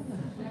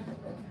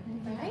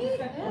 Right?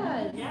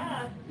 Yes.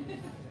 Yeah.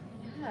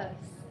 Yes.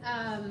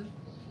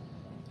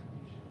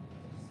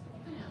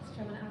 What else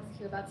do I want to ask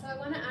you about? So I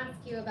want to ask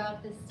you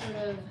about this sort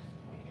of,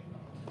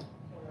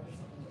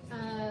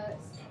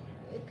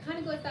 it kind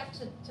of goes back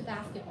to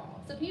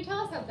basketball. So can you tell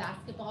us how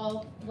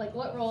basketball, like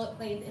what role it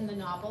plays in the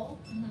novel?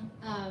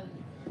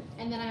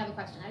 And then I have a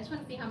question. I just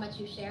want to see how much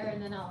you share,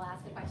 and then I'll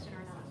ask a question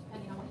or not,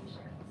 depending on what you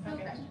share.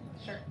 Okay,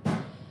 sure.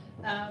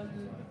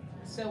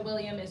 So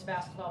William is a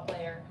basketball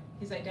player.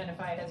 He's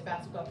identified as a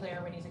basketball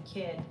player when he's a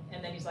kid,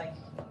 and then he's like,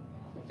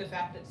 the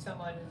fact that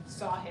someone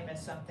saw him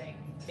as something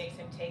makes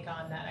him take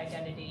on that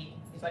identity.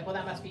 He's like, well,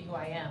 that must be who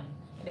I am,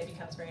 and it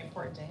becomes very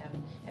important to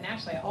him. And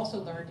actually, I also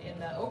learned in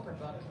the Oprah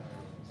book,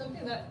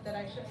 something that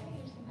I should,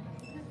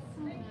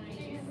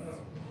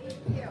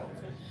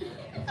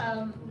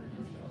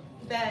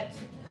 that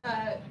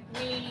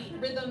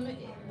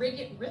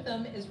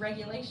rhythm is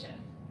regulation.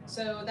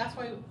 So that's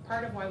why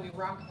part of why we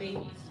rock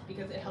babies,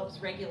 because it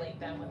helps regulate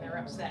them when they're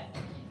upset.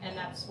 And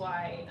that's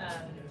why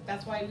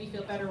we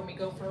feel better when we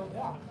go for a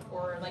walk,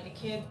 or like a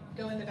kid,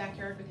 go in the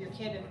backyard with your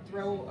kid and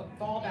throw a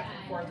ball back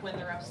and forth when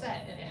they're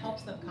upset, and it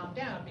helps them calm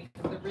down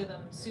because the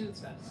rhythm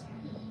soothes us.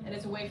 And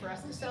it's a way for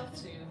us to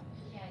self-soothe,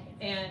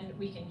 and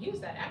we can use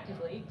that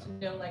actively to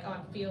know, like, oh,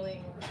 I'm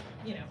feeling,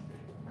 you know,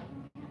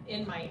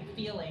 in my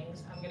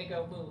feelings, I'm gonna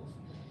go move.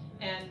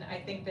 And I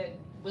think that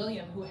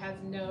William, who has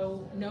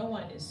no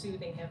one is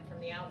soothing him from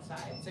the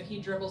outside, so he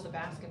dribbles the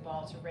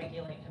basketball to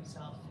regulate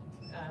himself.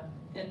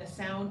 And the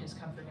sound is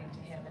comforting to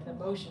him, and the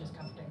motion is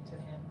comforting to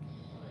him.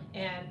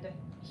 And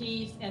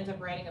he ends up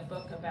writing a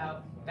book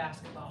about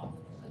basketball,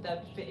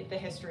 the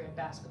history of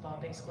basketball,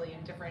 basically,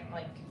 in different,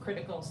 like,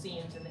 critical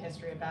scenes in the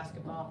history of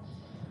basketball,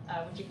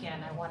 which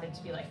again, I wanted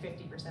to be like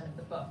 50% of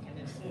the book, and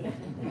is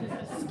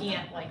a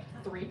scant like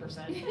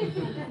 3%,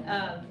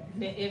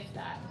 if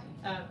that.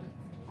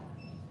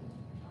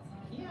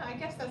 Yeah, I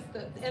guess that's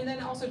and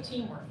then also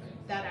teamwork.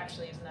 That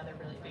actually is another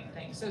really big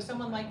thing. So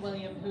someone like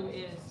William, who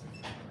is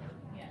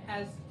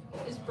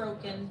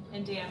broken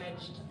and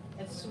damaged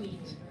and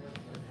sweet,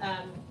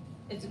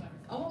 it's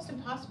almost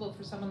impossible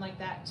for someone like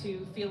that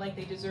to feel like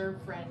they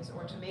deserve friends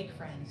or to make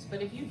friends.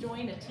 But if you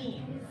join a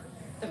team,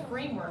 the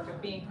framework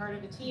of being part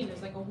of a team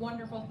is like a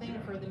wonderful thing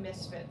for the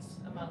misfits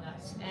among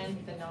us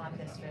and the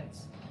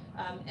non-misfits.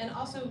 And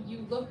also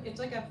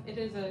it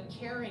is a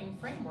caring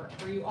framework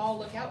where you all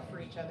look out for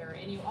each other,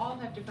 and you all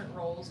have different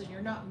roles, and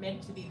you're not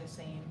meant to be the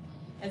same.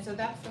 And so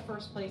that's the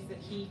first place that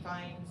he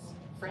finds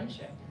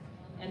friendship.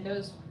 And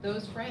those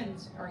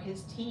friends are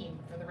his team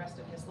for the rest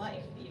of his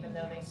life, even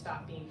though they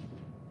stop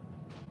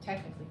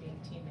technically being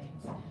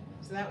teammates.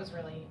 So that was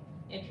really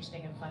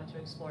interesting and fun to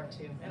explore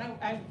too. And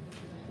I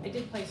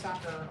did play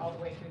soccer all the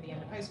way through the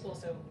end of high school,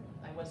 so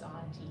I was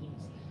on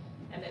teams.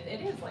 And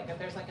it is like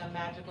there's like a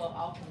magical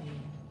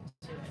alchemy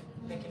to it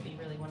that can be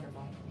really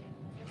wonderful.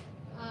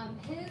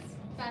 His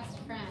best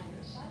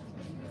friend,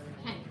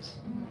 Kent,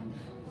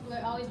 who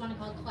I always want to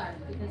call Clark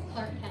because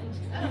Clark Kent,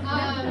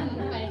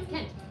 but it's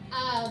Kent.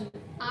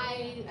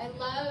 I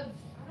love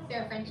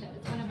their friendship.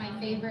 It's one of my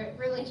favorite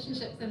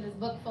relationships in this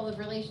book full of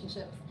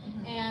relationships.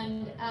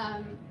 And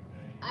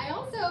I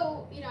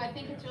also, I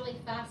think it's really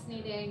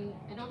fascinating.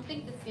 I don't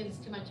think this gives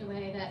too much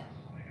away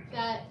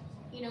that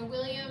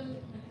William,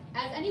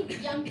 as any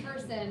young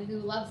person who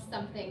loves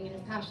something and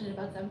is passionate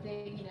about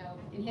something,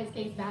 in his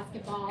case,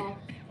 basketball,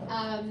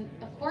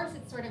 of course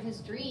it's sort of his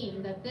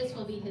dream that this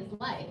will be his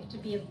life, to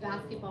be a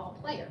basketball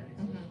player.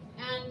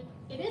 And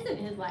it isn't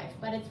his life,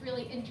 but it's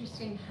really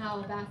interesting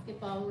how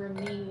basketball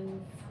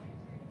remains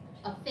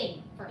a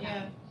thing for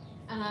him.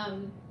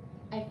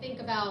 I think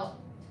about,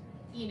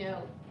 you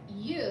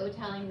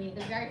telling me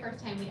the very first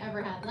time we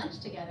ever had lunch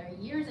together,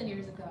 years and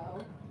years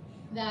ago,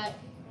 that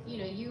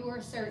you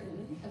were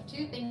certain of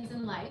two things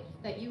in life,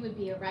 that you would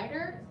be a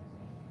writer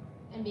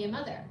and be a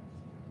mother.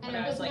 And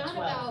it was like not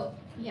 12. About,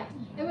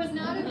 it was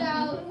not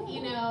about,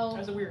 I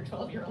was a weird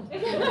 12-year-old.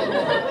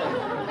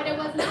 But it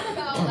was not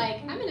about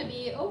like, I'm going to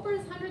be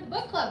Oprah's 100th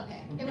book club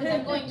pick. It was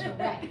I'm going to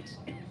write,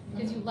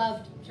 because you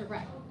loved to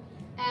write.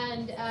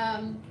 And I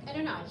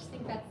don't know, I just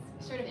think that's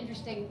sort of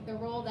interesting, the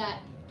role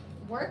that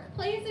work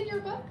plays in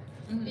your book,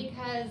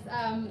 because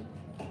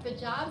the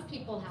jobs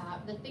people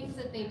have, the things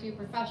that they do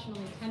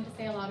professionally tend to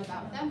say a lot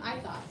about them,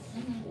 I thought.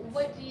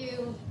 What do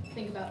you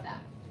think about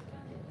that?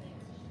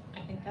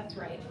 I think that's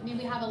right. I mean,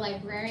 we have a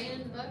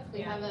librarian in the book,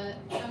 we have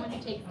someone who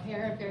takes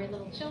care of very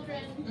little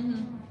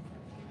children.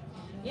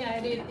 Yeah,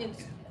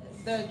 it's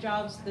the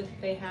jobs that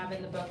they have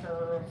in the book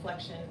are a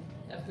reflection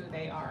of who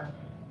they are.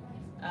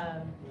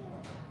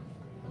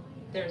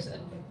 There's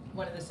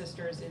one of the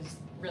sisters is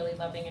really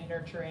loving and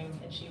nurturing,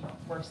 and she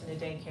works in a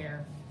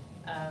daycare.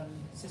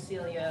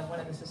 Cecilia, one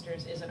of the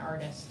sisters, is an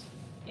artist,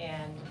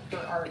 and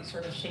her art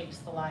sort of shapes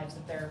the lives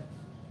of their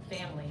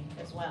family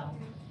as well.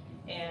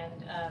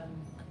 And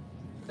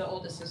the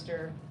oldest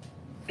sister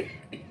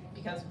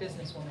becomes a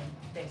businesswoman,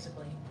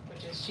 basically,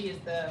 which is she is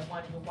the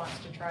one who wants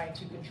to try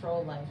to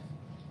control life.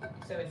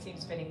 So it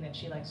seems fitting that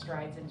she like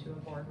strides into a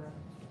boardroom.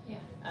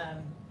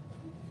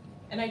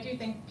 And I do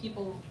think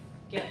people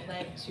get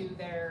led to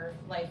their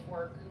life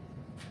work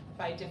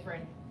by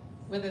different,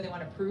 whether they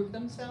want to prove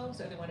themselves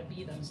or they want to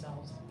be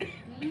themselves.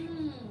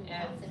 And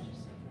That's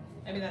interesting.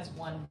 I mean, that's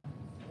one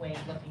way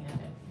of looking at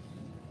it.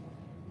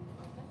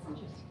 That's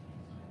interesting.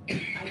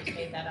 I just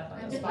made that up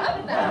on the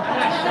spot.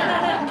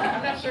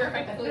 I'm not sure if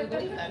I completely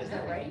believe that. Is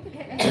that right?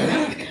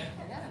 Really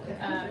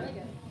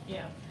good.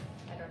 Yeah,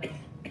 I don't know.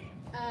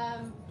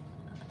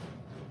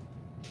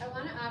 I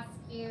want to ask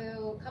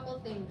you a couple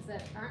of things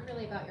that aren't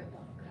really about your book.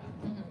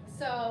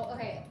 So,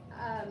 okay,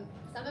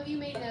 some of you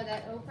may know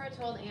that Oprah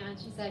told Anne,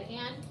 she said,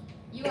 Anne,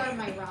 you are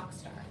my rock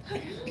star.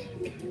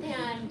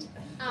 And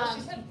Well,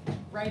 she said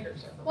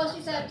writers are well,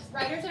 she said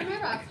writers are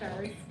my rock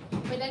stars,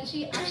 but then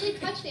she actually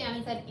touched Anne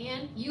and said,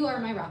 Anne, you are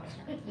my rock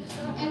star.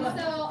 And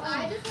so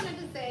I just wanted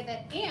to say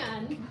that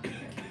Anne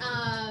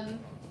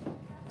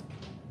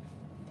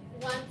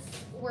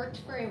once worked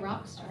for a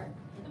rock star.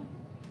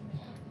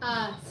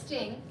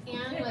 Sting.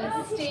 Anne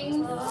was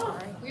Sting's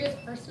Were you his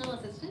personal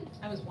assistant?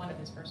 I was one of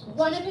his personal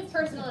One of his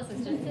personal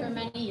assistants for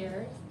many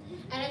years.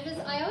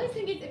 And I always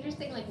think it's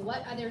interesting, like,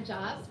 what other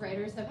jobs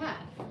writers have had.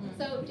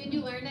 So did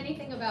you learn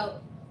anything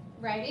about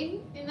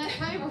writing in that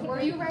time, or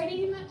were you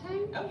writing in that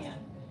time? Oh yeah,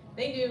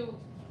 they knew.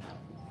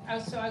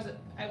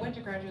 I went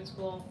to graduate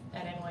school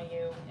at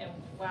NYU, and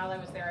while I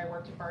was there, I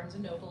worked at Barnes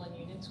and Noble in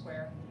Union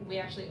Square. We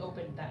actually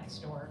opened that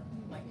store,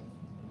 like,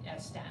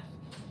 as staff.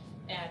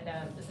 And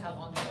this is how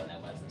long ago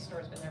that was. The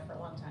store's been there for a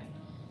long time.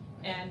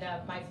 And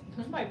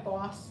my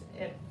boss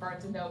at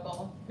Barnes and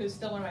Noble, who's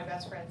still one of my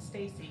best friends,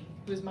 Stacy,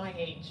 who's my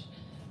age,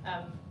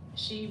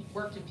 she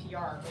worked in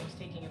PR but was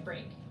taking a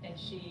break, and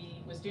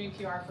she was doing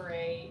PR for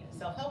a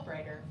self-help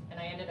writer, and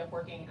I ended up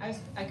working.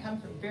 I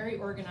come from very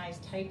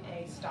organized Type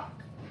A stock,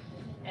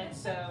 and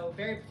so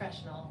very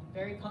professional,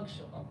 very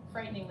punctual,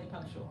 frighteningly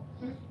punctual.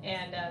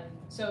 And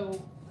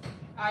so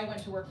I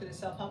went to work for the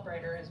self-help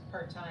writer as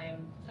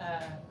part-time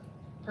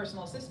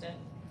personal assistant.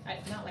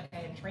 Not like I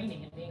had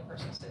training in being a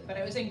personal assistant, but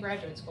I was in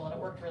graduate school and it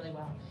worked really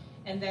well.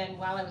 And then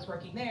while I was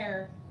working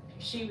there,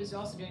 she was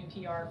also doing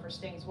PR for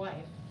Sting's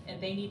wife, and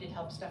they needed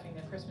help stuffing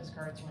their Christmas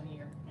cards one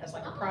year as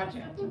like a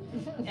project.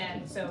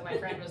 And so my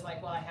friend was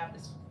like, well, I have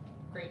this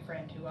great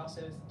friend who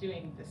also is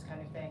doing this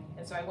kind of thing.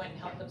 And so I went and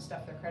helped them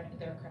stuff their credit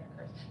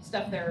cards,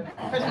 stuff their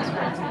Christmas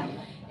cards.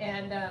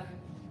 And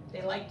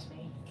they liked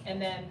me. And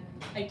then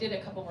I did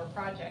a couple more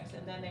projects,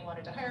 and then they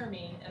wanted to hire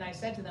me, and I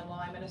said to them, well,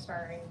 I'm an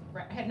aspiring,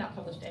 I had not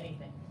published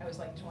anything. I was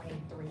like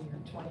 23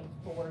 or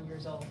 24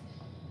 years old.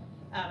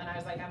 And I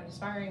was like, I'm an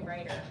aspiring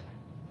writer.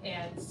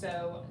 And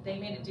so they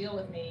made a deal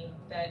with me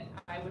that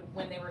I would,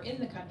 when they were in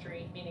the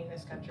country, meaning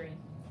this country,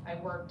 I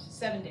worked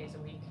 7 days a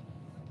week.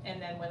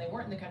 And then when they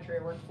weren't in the country,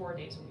 I worked 4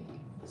 days a week.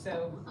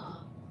 So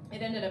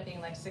it ended up being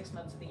like 6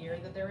 months of the year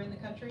that they were in the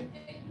country.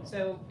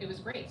 So it was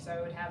great. So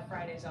I would have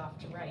Fridays off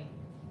to write,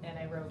 and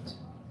I wrote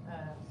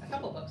a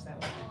couple books that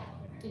way.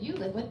 Did you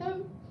live with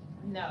them?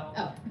 No.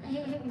 Oh.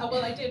 Oh,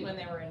 well, I did when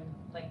they were in,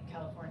 like,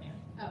 California.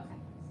 Okay.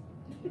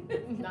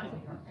 Not in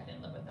New York. I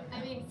didn't live with them.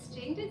 I mean,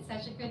 Sting did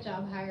such a good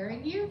job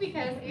hiring you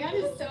because Anne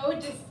is so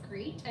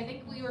discreet. I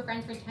think we were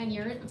friends for 10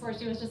 years before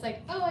she was just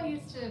like, oh, I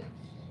used to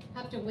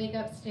have to wake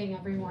up Sting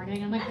every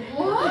morning. I'm like,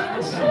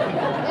 what?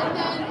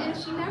 and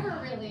she never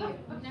really,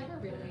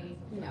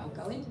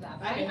 go into that.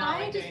 But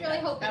I just really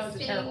hope that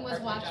Sting was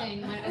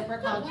watching when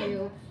Oprah called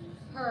you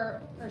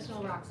her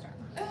personal rock star.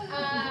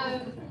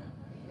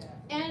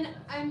 And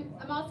I'm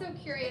also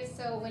curious,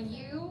 so when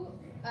you,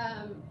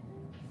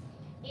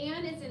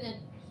 Anne is in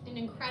an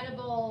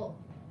incredible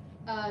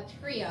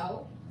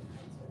trio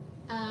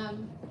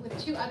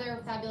with two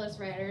other fabulous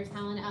writers,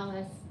 Helen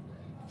Ellis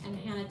and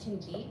Hannah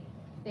Tinty.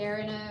 They're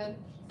in a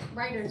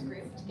writers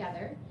group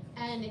together.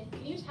 And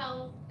can you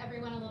tell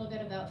everyone a little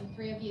bit about the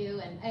three of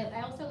you? And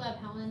I also love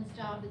Helen's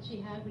job that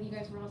she had when you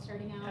guys were all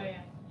starting out. Oh,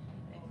 yeah.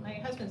 My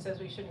husband says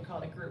we shouldn't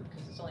call it a group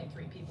because it's only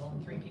 3 people,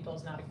 and 3 people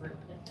is not a group.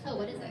 Oh,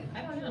 what is it?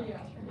 I don't know.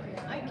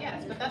 I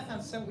guess, but that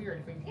sounds so weird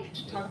if we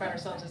talk about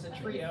ourselves as a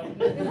trio.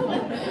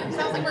 It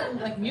sounds like we're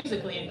like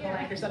musically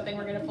inclined or something.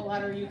 We're going to pull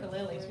out our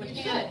ukuleles, which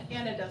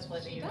Hannah does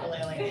play the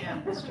ukulele. Yeah,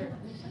 that's true.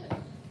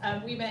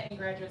 We met in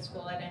graduate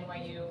school at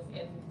NYU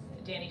in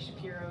Danny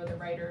Shapiro, the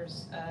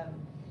writer's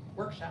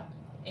workshop.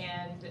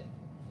 And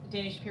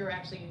Danny Shapiro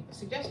actually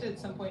suggested at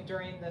some point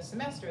during the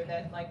semester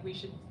that like we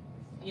should,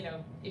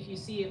 if you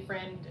see a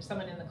friend,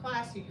 someone in the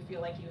class who you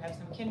feel like you have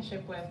some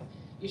kinship with,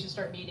 you should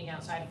start meeting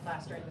outside of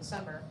class during the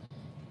summer.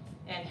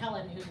 And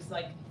Helen, who's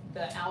like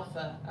the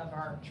alpha of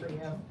our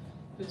trio,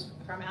 who's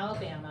from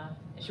Alabama,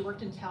 and she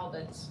worked in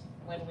Talbot's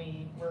when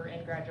we were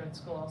in graduate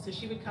school. So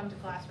she would come to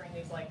class wearing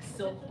these like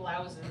silk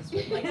blouses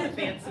with like the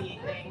fancy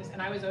things,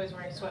 and I was always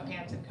wearing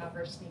sweatpants and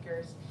Converse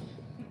sneakers.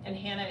 And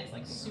Hannah is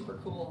like super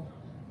cool.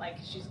 Like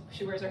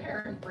she wears her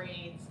hair in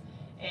braids,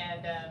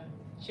 and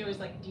she always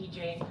like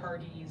DJing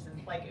parties,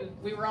 and like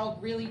we were all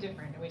really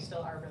different, and we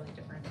still are really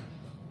different.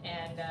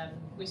 And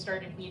we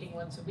started meeting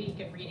once a week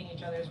and reading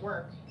each other's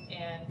work,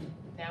 and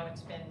now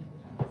it's been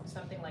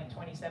something like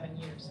 27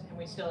 years, and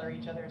we still are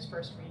each other's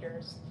first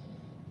readers.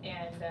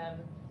 And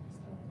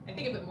I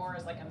think of it more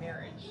as like a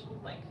marriage.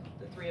 Like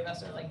the 3 of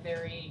us are like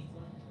very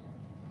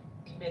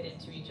committed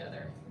to each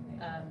other,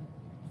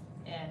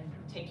 and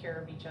take care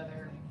of each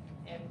other.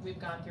 And we've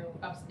gone through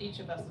ups. Each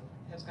of us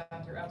has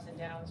gone through ups and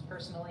downs,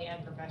 personally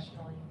and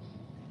professionally.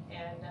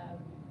 And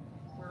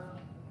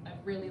I'm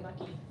really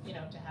lucky,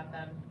 to have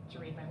them to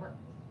read my work.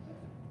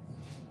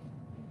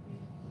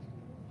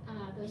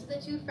 Those are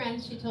the 2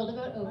 friends she told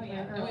about Oprah. Oh,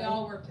 yeah. And we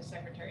all worked as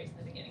secretaries in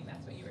the beginning.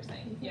 That's what you were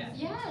saying. Yeah.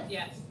 Yes.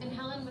 Yes. And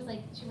Helen was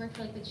like, she worked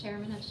for like the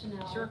chairman of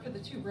Chanel. She worked for the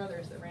 2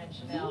 brothers that ran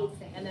Chanel.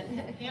 Amazing. And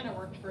then Hannah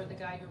worked for the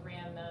guy who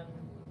ran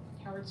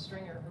Howard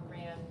Stringer, who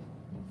ran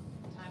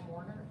Time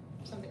Warner,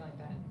 something like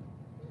that.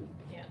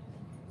 Yeah.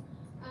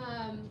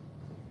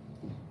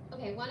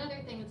 Okay, one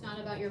other thing that's not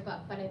about your book,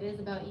 but it is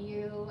about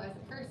you as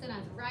a person,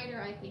 as a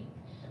writer, I think.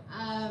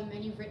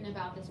 And you've written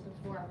about this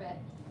before, but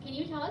can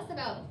you tell us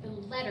about the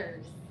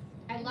letters?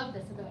 I love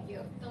this about you.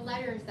 The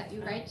letters that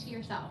you write to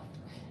yourself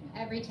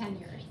every 10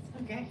 years.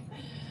 Okay.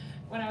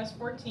 when I was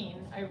 14,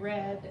 I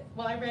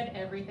read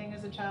everything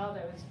as a child.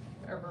 I was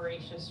a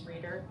voracious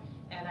reader,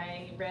 and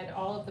I read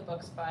all of the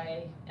books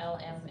by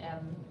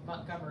L.M.M.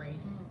 Montgomery.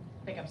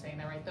 I think I'm saying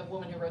that right, the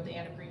woman who wrote the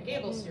Anne of Green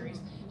Gables series.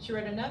 She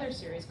wrote another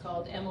series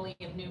called Emily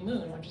of New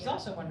Moon, which is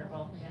also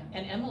wonderful.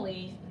 And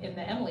Emily, in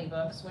the Emily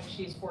books, when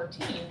she's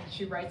 14,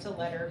 she writes a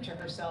letter to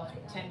herself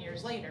 10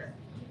 years later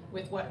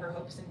with what her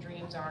hopes and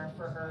dreams are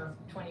for her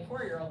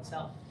 24-year-old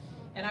self.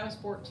 And I was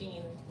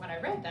 14 when I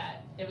read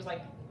that. It was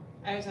like,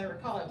 as I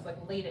recall, it was like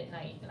late at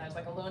night, and I was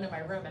like alone in my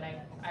room, and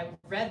I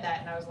read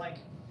that, and I was like,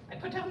 I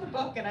put down the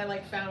book, and I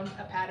like found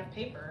a pad of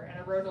paper, and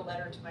I wrote a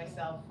letter to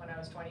myself when I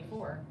was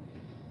 24.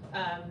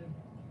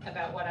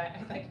 About what I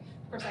like.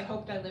 Of course, I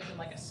hoped I lived in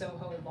like a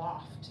Soho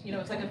loft. You know,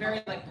 it's like a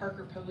very like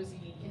Parker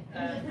Posey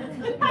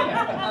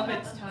of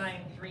its time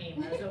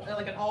dream. It was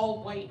like an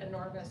all white,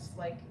 enormous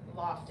like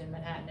loft in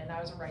Manhattan, and I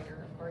was a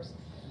writer, of course.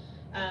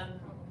 And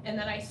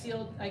then I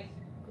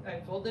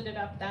folded it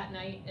up that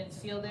night and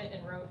sealed it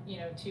and wrote, you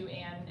know, to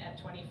Anne at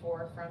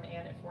 24 from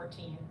Anne at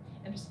 14.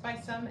 And just by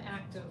some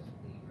act of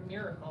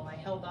miracle, I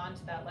held on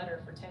to that letter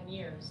for 10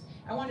 years.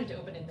 I wanted to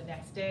open it the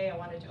next day. I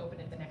wanted to open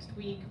it the next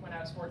week. When I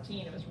was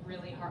 14, it was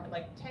really hard.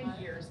 Like 10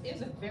 years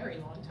is a very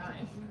long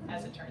time,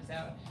 as it turns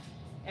out.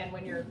 And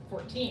when you're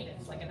 14,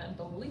 it's like an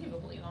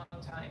unbelievably long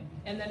time.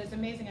 And then it's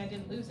amazing I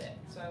didn't lose it.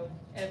 So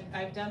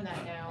I've done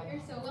that now.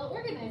 You're so well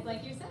organized,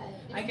 like you said.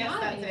 I guess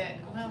that's it.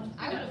 Well,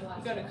 I would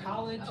have go to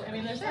college. Oh, I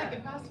mean, there's sure. like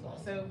impossible.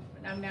 So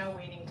I'm now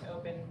waiting to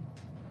open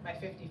my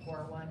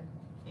 54 one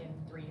in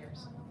 3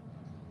 years.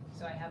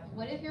 So I have.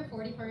 What if your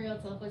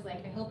 44-year-old self was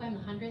like, I hope I'm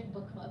 100th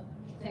book club?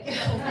 Wait,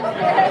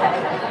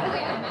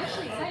 I'm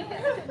actually psychic.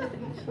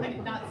 I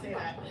did not say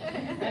that.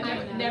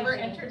 That never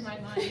entered my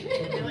mind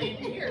in a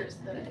million years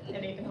that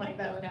anything like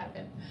that would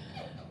happen.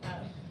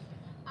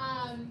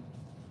 On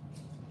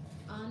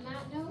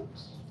that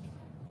note,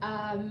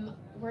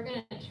 we're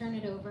going to turn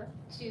it over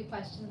to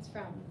questions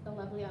from the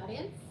lovely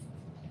audience.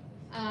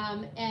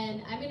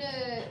 And I'm going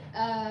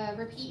to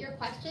repeat your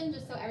question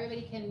just so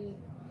everybody can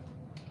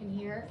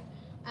hear.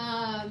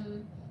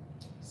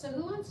 So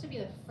who wants to be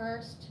the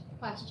first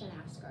question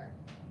asker?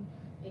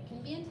 It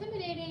can be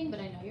intimidating,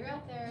 but I know you're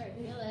out there. I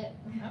feel it.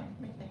 Oh,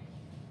 right there.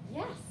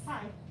 Yes.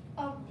 Hi.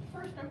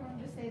 First, I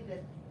wanted to say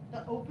that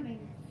the opening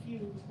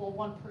 1%,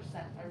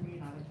 I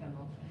read on a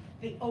general,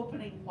 the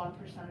opening 1% of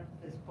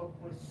this book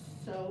was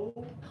so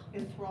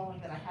enthralling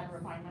that I had to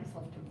remind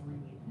myself to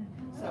breathe.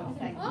 So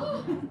thank you.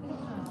 Oh.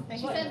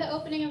 She said the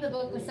opening of the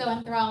book was so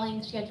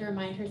enthralling, she had to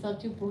remind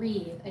herself to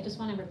breathe. I just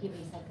want to repeat what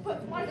you said.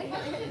 But my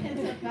question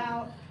is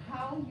about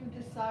how you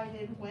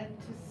decided when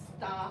to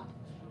stop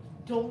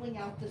doling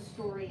out the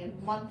story in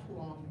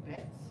month-long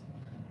bits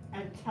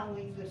and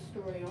telling the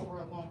story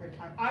over a longer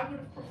time. I would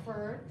have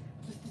preferred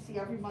just to see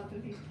every month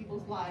of these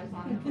people's lives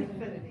on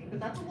infinity, but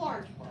that's a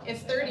large book.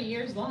 It's 30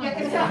 years long. Yeah,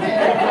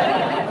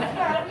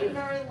 exactly. Very,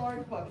 very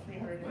large book,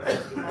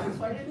 350 months,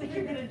 so I didn't think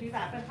you were going to do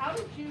that. But how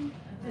did you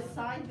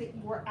decide that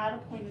you were at a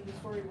point in the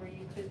story where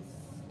you could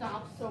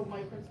stop so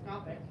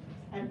microscopic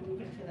and move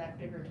into that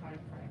bigger time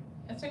frame?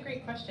 That's a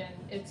great question.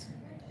 It's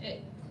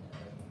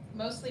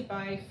mostly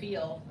by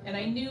feel, and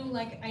I knew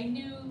like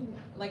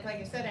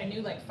I said, I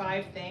knew like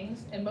 5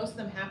 things, and most of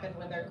them happen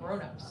when they're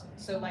grown-ups.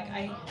 So like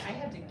I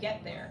had to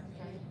get there,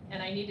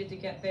 and I needed to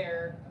get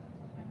there,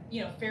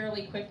 you know,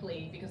 fairly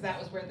quickly because that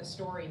was where the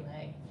story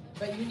lay.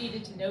 But you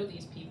needed to know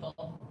these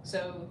people,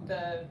 so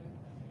the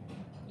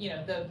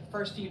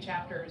first few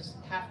chapters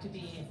have to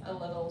be a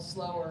little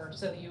slower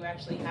so that you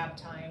actually have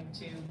time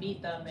to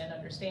meet them and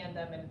understand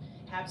them and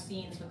have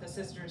scenes with the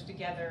sisters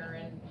together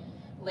and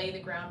lay the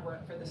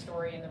groundwork for the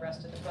story and the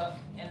rest of the book.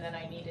 And then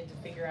I needed to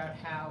figure out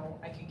how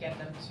I could get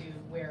them to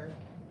where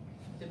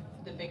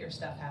the bigger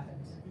stuff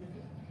happens.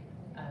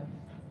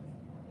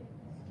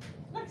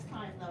 Next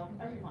time, though,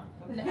 every month.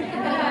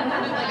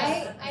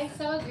 I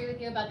so agree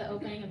with you about the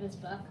opening of this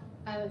book.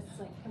 I was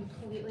like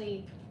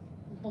completely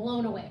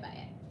blown away by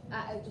it.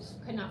 I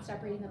just could not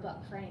stop reading the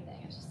book for anything.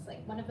 It's just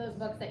like one of those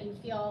books that you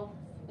feel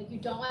like you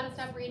don't want to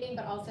stop reading,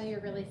 but also you're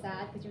really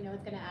sad because you know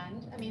it's going to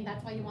end. I mean,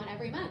 that's why you want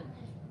every month.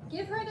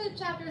 Give her the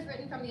chapters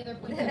written from the other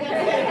point of view.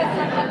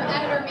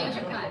 Editor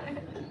major cut.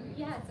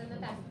 Yes, in the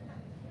back.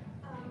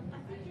 I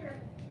think your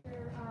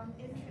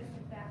interest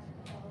in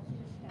basketball is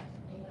just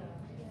fascinating.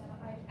 You know,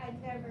 I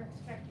never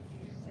expected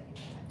you to say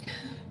that.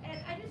 And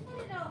I just want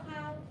to know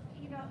how,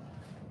 you know,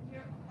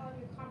 your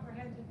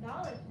comprehensive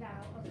knowledge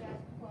now of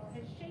basketball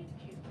has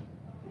shaped you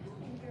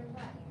in your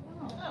life.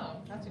 Oh,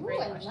 that's a Ooh,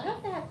 great I question.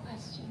 love that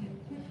question.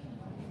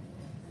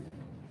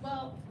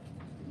 Well,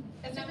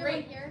 it's Can a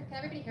great.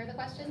 everybody hear the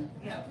question?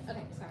 Yeah.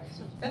 Okay, sorry.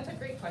 That's a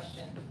great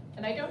question,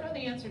 and I don't know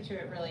the answer to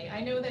it really.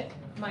 I know that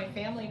my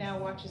family now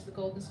watches the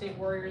Golden State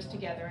Warriors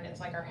together, and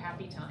it's like our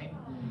happy time.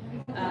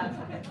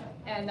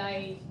 And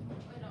I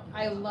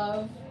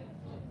love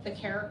the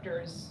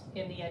characters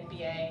in the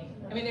NBA.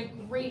 I mean, they're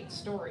great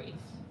stories.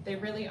 They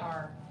really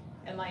are.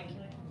 And like,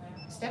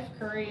 Steph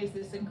Curry is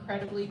this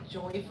incredibly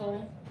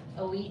joyful,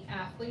 elite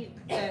athlete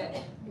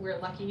that we're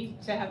lucky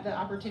to have the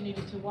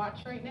opportunity to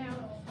watch right now.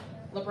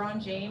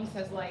 LeBron James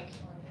has like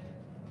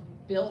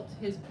built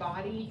his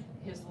body,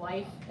 his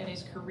life, and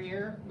his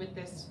career with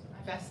this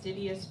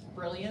fastidious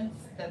brilliance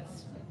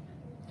that's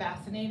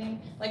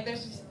fascinating. Like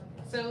there's just,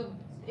 so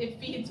it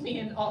feeds me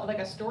in all, like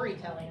a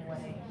storytelling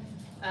way.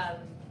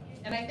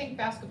 And I think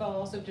basketball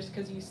also, just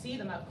because you see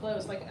them up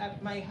close,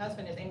 like my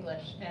husband is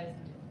English, and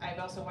I've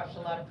also watched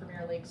a lot of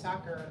Premier League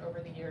soccer over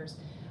the years,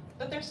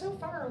 but they're so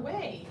far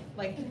away.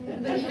 Like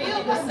the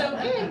field is so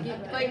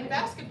big. Like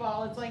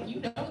basketball, it's like you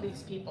know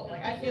these people.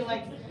 Like I feel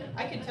like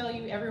I could tell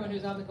you everyone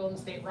who's on the Golden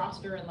State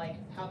roster and like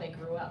how they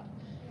grew up.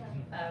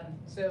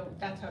 So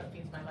that's how it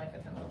feeds my life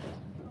at the moment.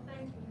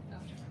 Thank you.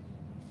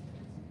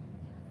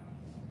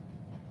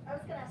 I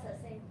was gonna ask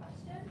that same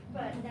question,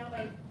 but now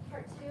my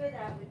part two of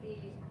that would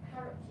be,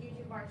 how do you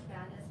do March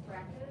Madness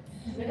brackets?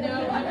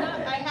 No, I'm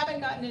not. I haven't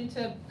gotten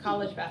into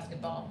college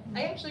basketball.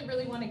 I actually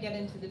really want to get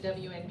into the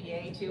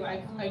WNBA too.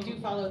 I do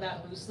follow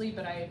that loosely,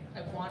 but I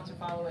want to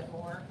follow it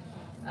more.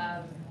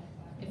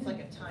 It's like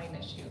a time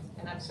issue,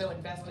 and I'm so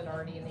invested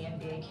already in the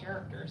NBA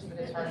characters that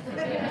it's hard for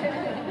me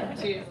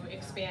to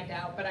expand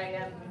out. But I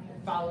am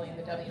following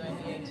the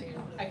WNBA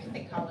too. I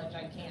think college,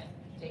 I can't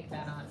take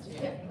that on too.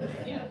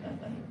 Yeah.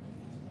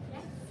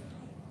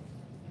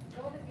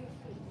 Both of you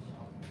teach,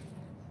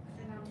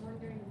 and I'm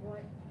wondering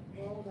what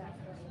role that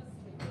plays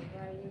in your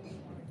writing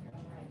or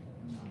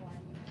why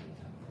you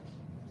teach.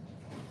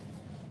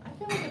 I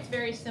feel like it's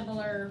very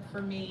similar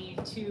for me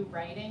to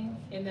writing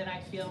in that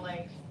I feel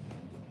like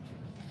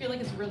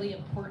it's really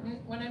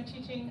important when I'm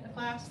teaching a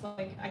class.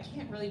 Like I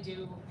can't really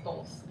do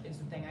both is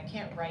the thing. I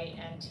can't write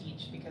and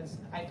teach because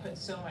I put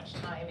so much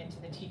time into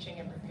the teaching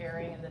and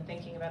preparing and the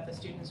thinking about the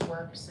students'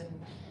 works,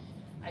 and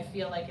I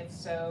feel like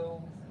it's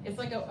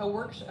like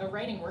a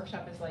writing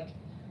workshop is like,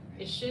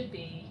 it should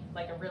be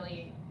like a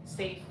really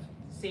safe,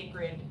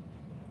 sacred,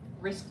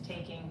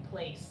 risk-taking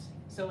place.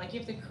 So like you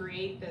have to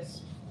create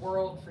this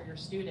world for your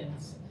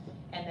students,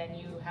 and then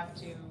you have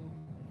to,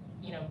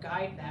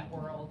 guide that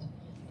world.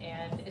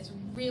 And it's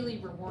really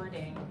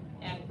rewarding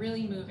and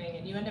really moving,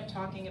 and you end up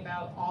talking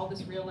about all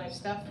this real life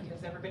stuff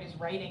because everybody's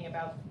writing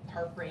about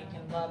heartbreak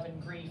and love and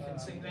grief, and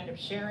so you end up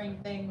sharing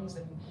things,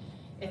 and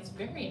it's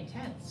very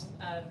intense.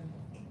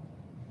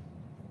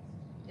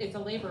 It's a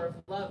labor of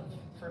love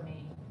for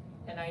me,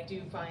 and I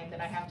do find that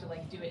I have to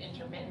like do it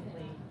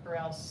intermittently, or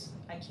else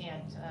I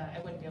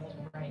wouldn't be able to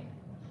write.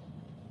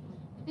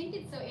 I think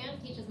it's so Anne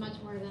teaches much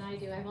more than I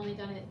do. I've only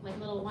done it like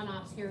little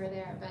one-offs here or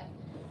there, but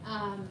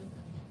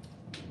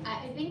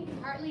I think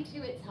partly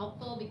too it's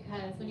helpful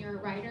because when you're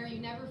a writer, you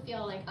never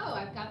feel like, oh,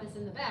 I've got this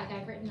in the bag.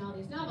 I've written all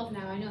these novels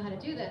now. I know how to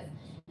do this.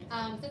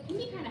 So it can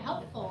be kind of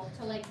helpful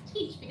to like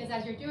teach because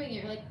as you're doing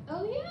it, you're like,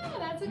 oh yeah,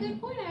 that's a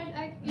good point.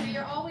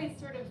 You're always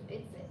sort of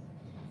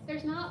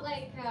there's not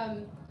like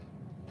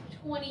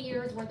 20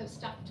 years worth of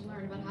stuff to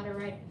learn about how to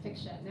write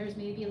fiction. There's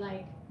maybe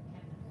like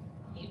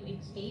 8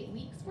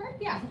 weeks worth.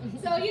 Yeah.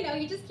 So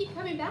you just keep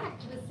coming back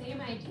to the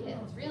same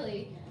ideas,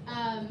 really.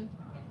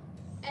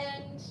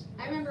 And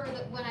I remember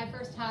that when I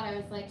first taught, I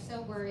was like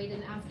so worried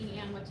and asking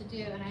Anne what to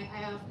do. And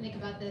I often think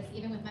about this,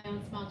 even with my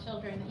own small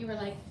children, that you were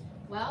like,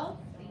 well,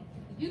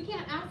 you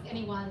can't ask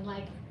anyone,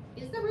 like,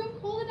 is the room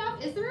cold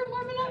enough? Is the room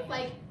warm enough?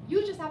 Like,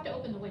 you just have to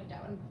open the window.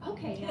 And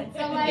okay, and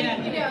so like,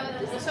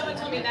 Well, someone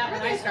told me that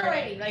when I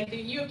started. Like,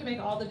 you have to make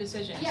all the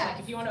decisions. Yes. Like,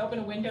 if you want to open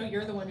a window,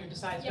 you're the one who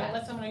decides. Yes. Don't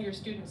let someone of your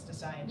students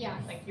decide.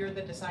 Yes. Like, you're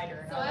the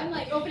decider. So I'm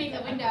like opening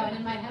the window, and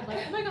in my head, like,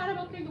 oh my God, I'm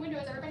opening the window.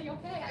 Is everybody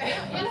okay?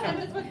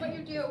 Yes, this was what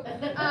you do.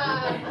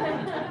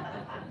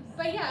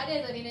 But yeah,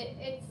 it is. I mean,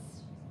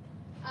 it's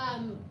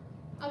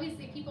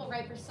obviously people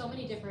write for so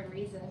many different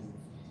reasons.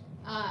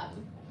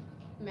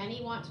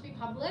 Many want to be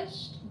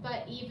published,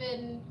 but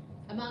even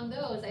among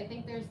those, I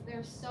think there's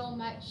so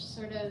much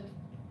sort of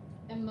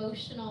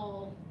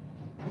emotional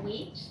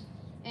weight,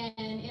 and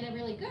in a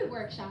really good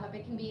workshop,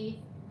 it can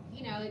be,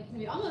 it can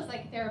be almost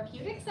like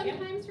therapeutic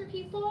sometimes for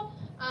people,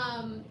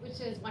 which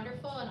is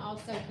wonderful, and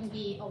also can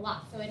be a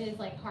lot. So it is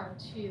like hard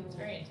to It's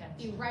very intense.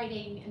 be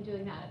writing and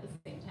doing that at the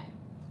same time.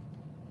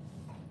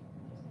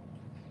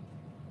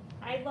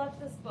 I love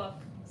this book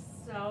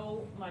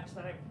so much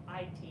that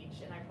I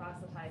teach and I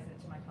proselytize it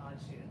to my college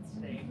students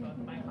today, both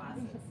of my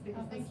classes,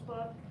 because this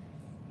book,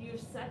 you have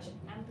such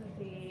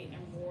empathy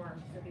and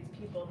warmth for these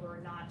people who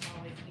are not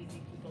always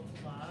easy people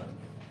to love,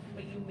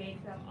 but you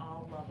make them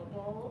all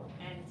lovable.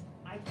 And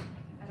I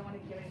don't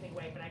want to give anything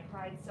away, but I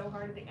cried so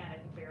hard at the end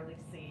I could barely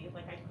see.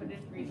 Like I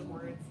couldn't read the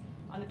words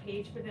on the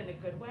page, but in a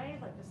good way,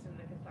 like just in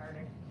the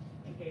cathartic,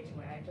 engaging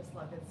way. I just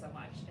loved it so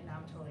much, and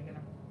now I'm totally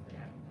gonna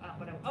forget. I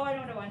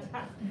don't know on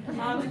top.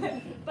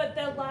 But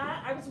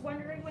I was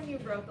wondering when you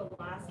wrote the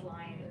last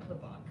line of the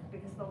book,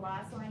 because the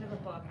last line of the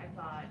book I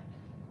thought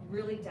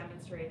really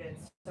demonstrated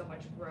so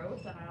much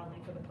growth, and not only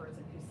for the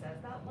person who says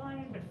that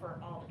line, but for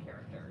all the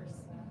characters.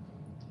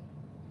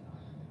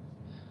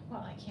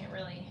 Well, I can't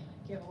really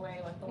give away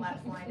what the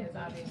last line is,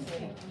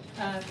 obviously.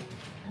 I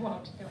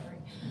won't, don't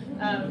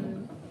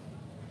worry.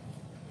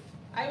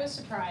 I was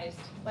surprised.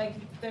 Like,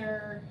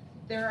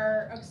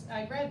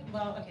 I read,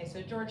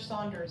 so George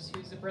Saunders,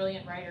 who's a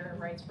brilliant writer,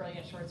 writes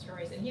brilliant short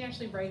stories, and he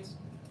actually writes,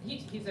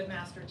 he's a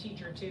master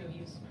teacher too.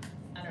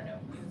 I don't know,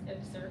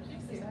 at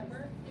Syracuse, is that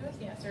where he was?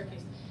 Yeah,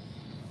 Syracuse.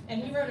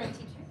 And he wrote a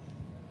teacher.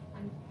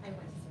 I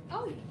went to Syracuse.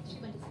 Oh, she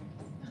went to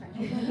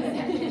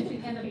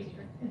Syracuse. And a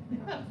teacher.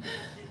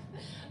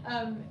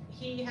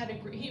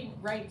 He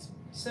writes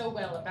so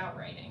well about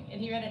writing, and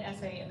he read an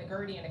essay in The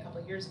Guardian a couple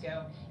of years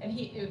ago, and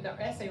the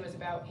essay was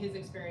about his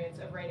experience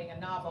of writing a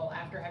novel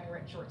after having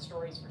written short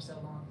stories for so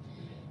long.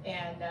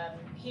 And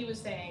he was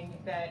saying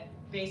that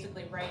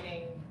basically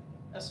writing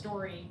a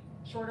story,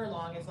 short or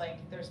long, is like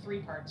there's three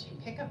parts. You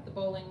pick up the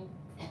bowling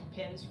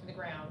pins from the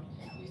ground,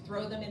 you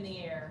throw them in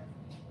the air,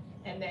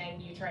 and then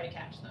you try to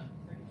catch them.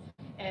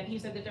 And he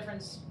said the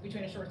difference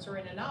between a short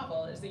story and a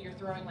novel is that you're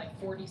throwing like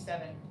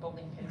 47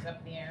 bowling pins up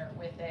in the air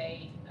with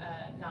a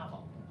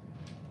novel.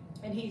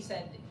 And he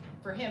said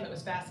for him it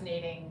was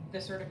fascinating, the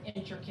sort of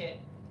intricate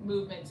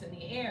movements in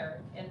the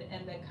air and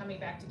the coming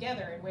back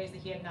together in ways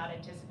that he had not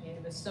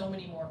anticipated with so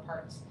many more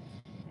parts.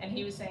 And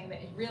he was saying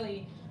that it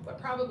really, what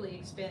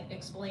probably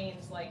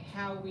explains like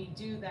how we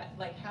do that,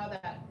 like how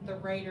that the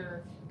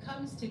writer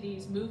comes to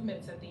these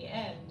movements at the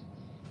end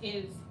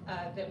is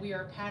that we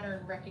are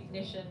pattern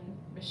recognition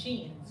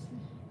machines.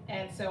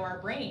 And so our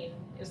brain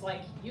is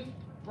like, you've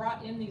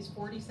brought in these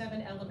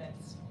 47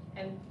 elements,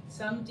 and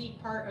some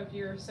deep part of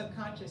your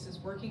subconscious is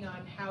working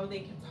on how they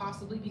could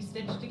possibly be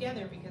stitched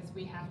together because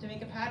we have to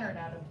make a pattern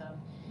out of them.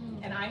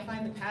 And I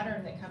find the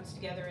pattern that comes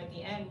together at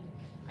the end,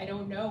 I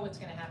don't know what's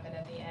going to happen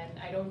at the end.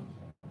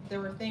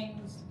 There were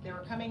things, there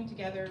were coming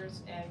togethers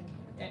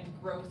and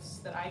growths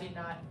that I did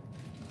not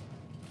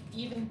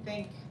even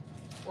think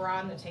were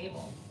on the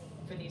table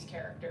for these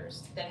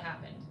characters that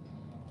happened.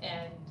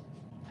 And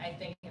I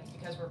think it's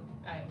because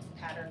I'm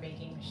pattern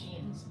making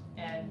machines,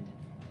 and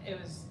it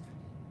was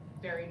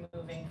very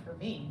moving for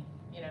me,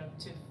 you know,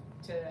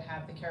 to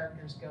have the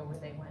characters go where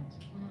they went.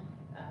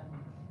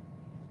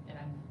 And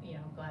I'm, you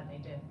know, glad they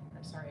did.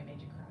 I'm sorry I made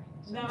you cry.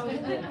 So. No,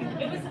 it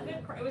was a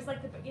good cry. It was like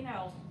you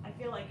know, I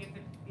feel like if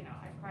it, you know,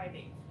 I cried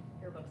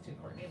at your books too,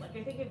 Courtney. Like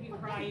I think if you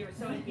cry, you're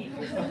so engaged.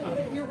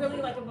 You're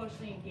really like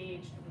emotionally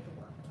engaged with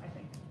the work, I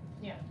think.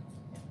 Yeah.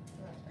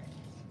 So that's very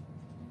nice.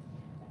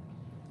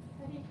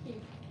 How do you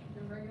keep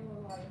your regular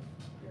life,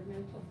 your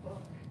mental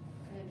book,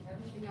 and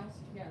everything else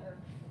together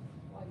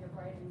while you're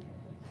writing it?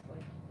 It's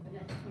like the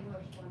next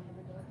commercial, I'm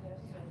gonna go with this,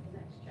 or the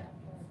next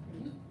chapter,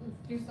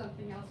 do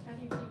something else. How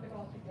do you keep it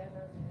all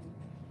together and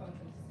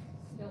focus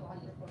still on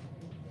your book?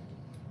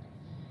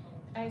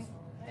 I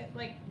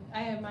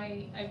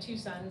have two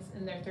sons,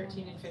 and they're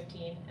 13 and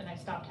 15, and I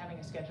stopped having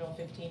a schedule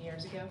 15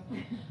 years ago,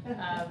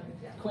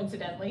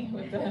 coincidentally,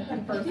 with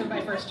the birth of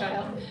my first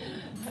child.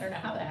 I don't know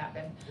how that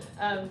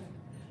happened.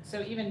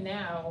 So even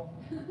now,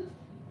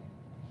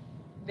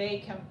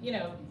 they come, you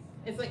know,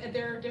 it's like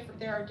there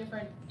are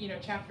different, you know,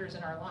 chapters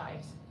in our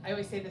lives. I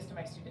always say this to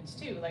my students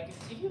too, like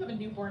if you have a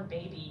newborn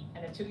baby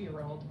and a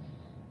 2-year-old,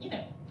 you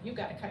know, you've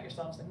got to cut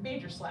yourself some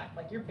major slack.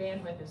 Like your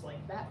bandwidth is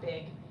like that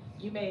big.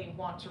 You may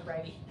want to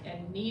write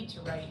and need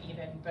to write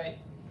even, but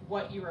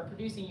what you are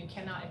producing, you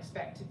cannot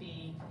expect to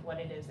be what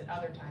it is at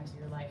other times of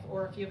your life.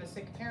 Or if you have a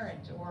sick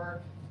parent,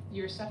 or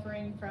you're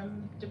suffering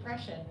from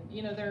depression,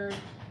 you know, there are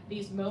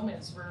these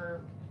moments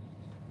where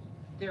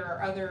there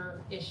are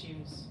other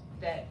issues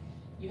that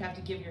you have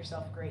to give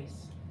yourself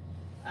grace.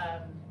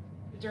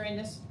 During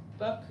this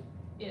book,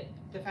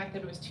 the fact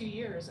that it was 2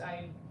 years,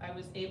 I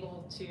was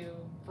able to,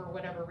 for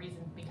whatever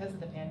reason, because of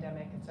the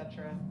pandemic,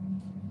 etc.,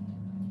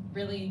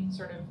 really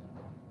sort of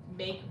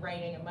make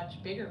writing a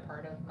much bigger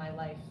part of my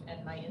life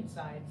and my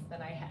insides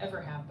than I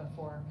ever have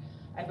before.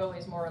 I've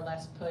always more or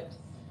less put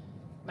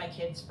my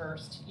kids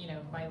first, you know,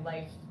 my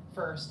life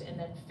first, and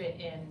then fit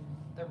in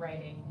the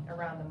writing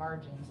around the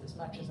margins as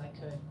much as I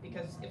could.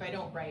 Because if I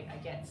don't write, I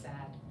get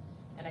sad,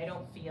 and I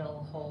don't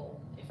feel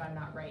whole if I'm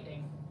not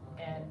writing.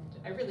 And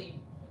I really,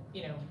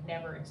 you know,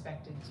 never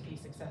expected to be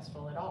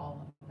successful at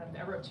all.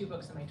 I wrote 2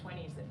 books in my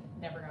 20s that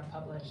never got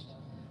published.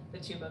 The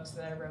 2 books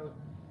that I wrote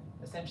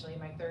essentially in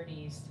my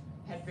 30s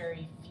had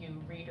very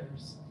few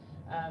readers.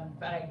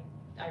 But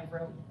I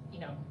wrote, you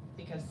know,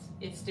 because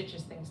it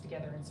stitches things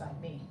together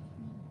inside me,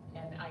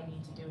 and I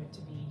need to do it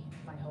to be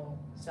my whole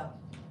self.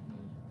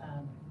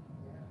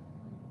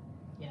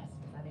 Yes,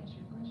 does that answer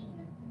your question?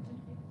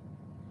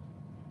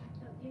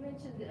 You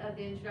mentioned,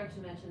 the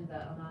introduction mentioned the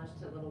homage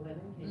to Little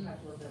Women. Can you talk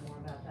a little bit more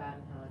about that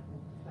and how it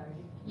inspired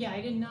you? Yeah,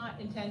 I did not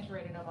intend to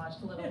write an homage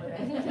to Little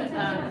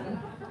Women.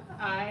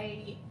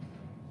 I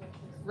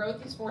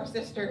wrote these 4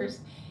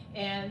 sisters,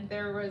 and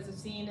there was a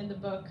scene in the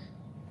book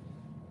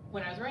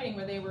when I was writing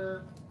where they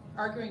were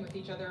arguing with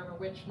each other over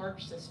which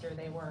March sister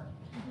they were.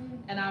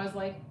 And I was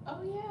like, oh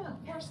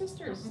yeah, 4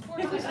 sisters,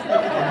 4 sisters.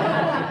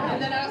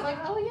 And then I was like,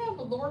 oh yeah,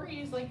 but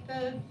Laurie's like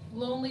the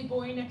lonely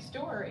boy next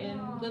door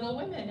in Little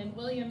Women, and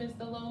William is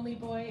the lonely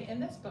boy in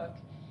this book.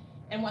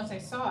 And once I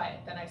saw it,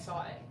 then I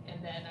saw it.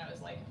 And then I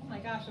was like, oh my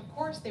gosh, of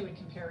course they would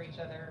compare each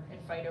other and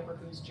fight over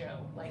who's Joe.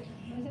 Like,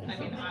 I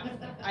mean,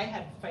 I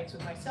had fights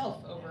with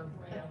myself over,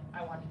 you know,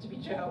 I wanted to be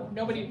Joe. show.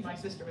 Nobody, my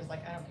sister was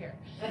like, I don't care.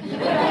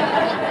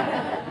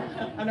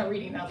 I'm not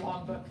reading that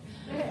long book.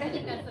 I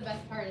think that's the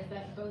best part is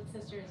that both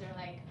sisters are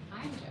like,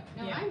 I'm Joe.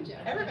 No, Yeah. I'm Joe.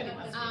 Everybody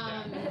wants to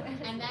be Joe.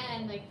 And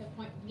then like the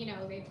point, you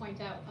know, they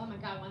point out, oh my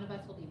God, one of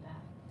us will be Beth.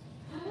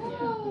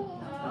 Oh,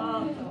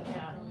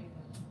 yeah.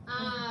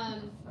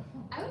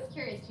 I was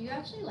curious, do you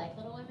actually like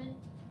Little Women?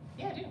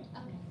 Yeah, I do.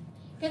 Okay.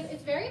 Because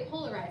it's very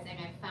polarizing,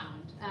 I've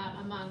found,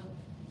 among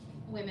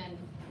women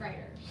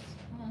writers.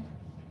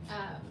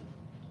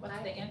 What's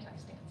the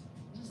anti-stance?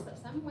 Just that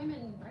some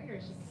women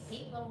writers just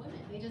hate Little Women.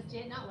 They just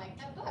did not like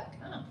that book.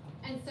 Oh.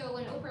 And so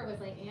when Oprah was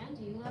like, Anne,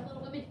 do you love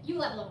Little Women? You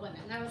love Little Women.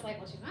 And I was like,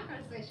 well, she's not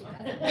going to say she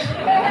doesn't. But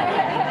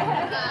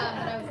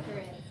I was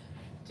curious.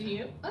 Do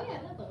you? Oh yeah,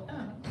 I love Little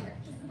Women.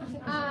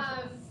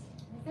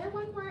 Is there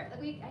one more? I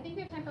think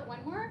we have time for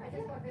one more. I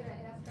just wanted to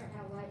ask her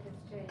how life has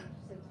changed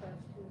since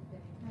last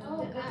Tuesday.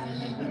 Oh,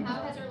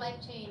 how has her life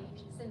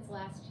changed since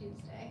last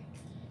Tuesday?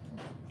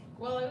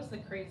 Well, it was the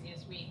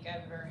craziest week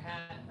I've ever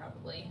had,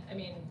 probably. I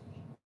mean,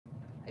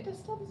 it just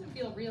still doesn't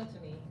feel real to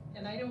me.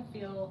 And I don't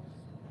feel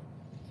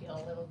a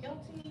little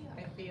guilty.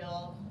 I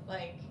feel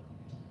like,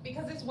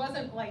 because this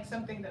wasn't like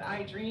something that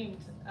I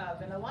dreamed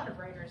of, and a lot of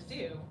writers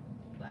do.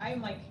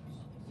 I'm like,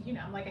 you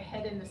know, I'm like a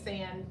head in the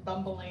sand,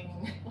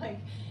 bumbling, like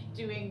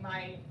doing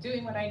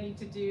what I need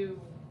to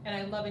do, and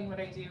I'm loving what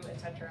I do,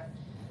 etc.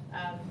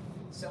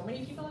 So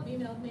many people have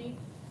emailed me.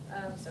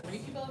 So many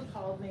people have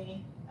called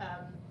me.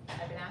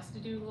 I've been asked to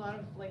do a lot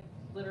of like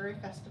literary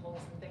festivals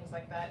and things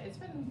like that. It's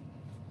been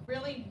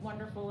really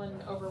wonderful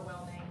and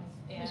overwhelming.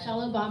 And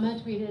Michelle Obama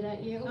tweeted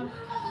at you.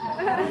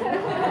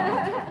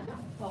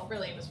 Well,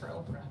 really, it was for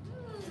Oprah.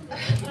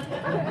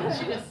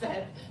 She just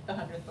said the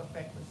 100th book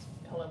pick was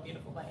Hello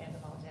Beautiful by Anne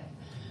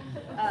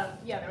Napolitano.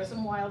 Yeah, there was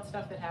some wild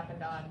stuff that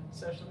happened on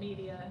social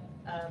media.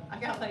 I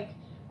got like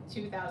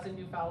 2,000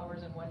 new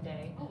followers in one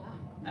day. Oh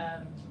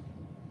wow.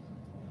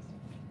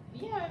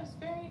 Yeah, it was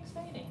very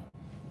exciting.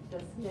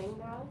 Does Sting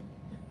know?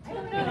 I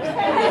don't know. I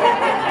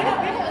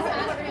was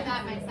asking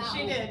that myself.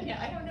 She did,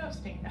 yeah. I don't know if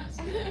Sting knows.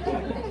 I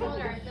told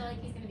her I feel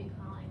like he's going to be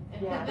calling.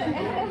 Yeah.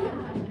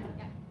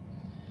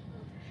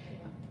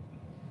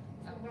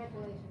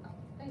 Congratulations.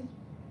 Thank you.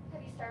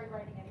 Have you started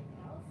writing anything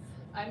else?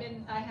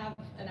 I have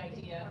an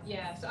idea.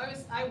 Yeah, so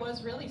I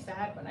was really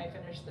sad when I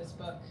finished this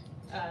book.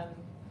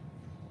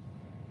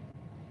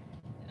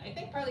 I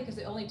think partly because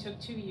it only took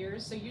 2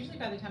 years. So usually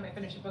by the time I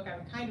finish a book,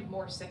 I'm kind of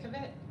more sick of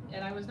it.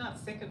 And I was not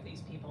sick of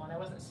these people, and I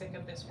wasn't sick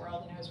of this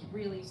world, and I was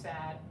really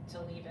sad to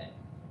leave it.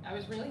 I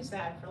was really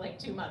sad for like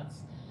 2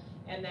 months.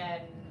 And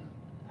then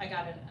I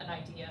got an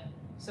idea.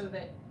 So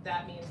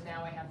that means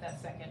now I have that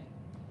second,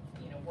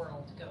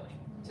 world going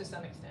to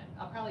some extent.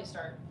 I'll probably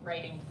start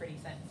writing pretty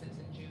sentences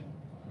in June,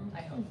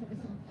 I hope.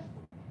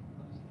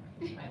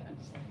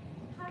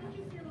 How did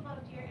you feel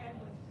about Dear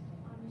Edward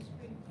on the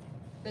screen?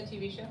 The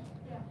TV show?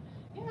 Yeah.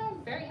 Yeah,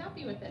 I'm very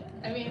happy with it.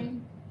 I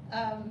mean,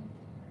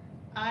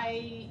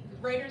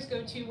 writers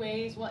go two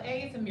ways. Well,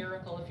 it's a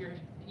miracle if you're,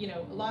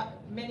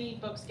 many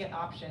books get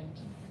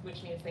optioned,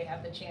 which means they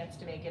have the chance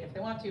to make it if they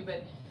want to,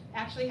 but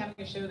actually having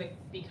a show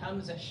that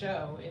becomes a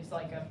show is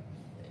like a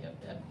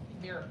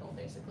miracle,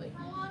 basically.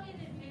 How long in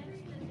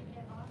advance did it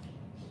get optioned?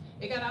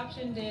 It got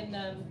optioned in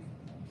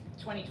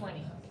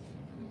 2020.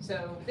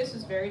 So this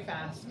was very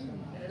fast.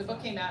 The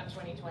book came out in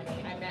 2020.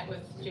 I met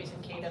with Jason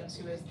Katims,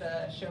 who is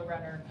the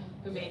showrunner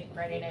who made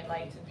Friday Night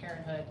Lights and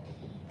Parenthood.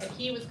 And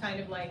he was kind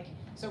of like,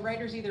 so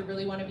writers either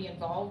really want to be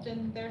involved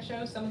in their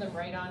show, some of them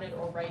write on it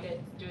or write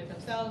it, do it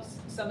themselves.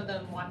 Some of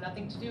them want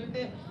nothing to do with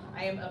it.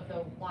 I am of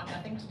the want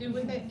nothing to do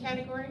with it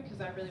category because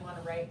I really want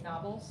to write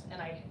novels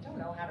and I don't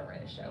know how to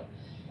write a show.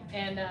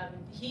 And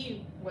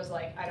he was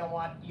like, I don't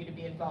want you to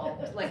be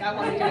involved. Like, I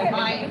want to do it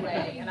my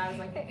way. And I was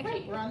like,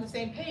 great, we're on the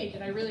same page.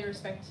 And I really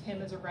respect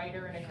him as a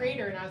writer and a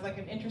creator. And I was like,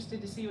 I'm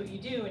interested to see what you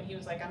do. And he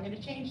was like, I'm going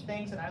to change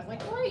things. And I was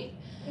like, great.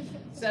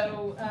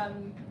 So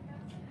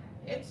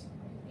it's,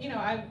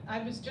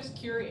 I was just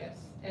curious.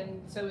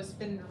 And so it's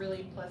been a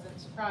really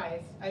pleasant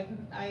surprise. I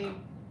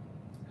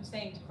was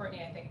saying to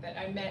Courtney, I think, that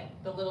I met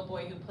the little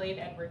boy who played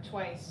Edward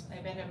twice.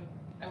 I met him,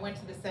 I went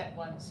to the set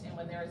once and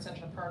when they were at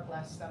Central Park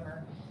last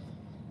summer.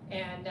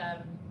 And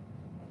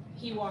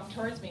he walked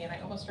towards me and I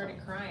almost started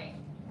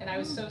crying. And I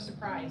was so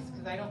surprised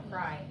because I don't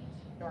cry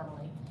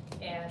normally.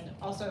 And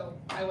also,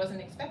 I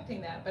wasn't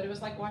expecting that, but it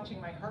was like watching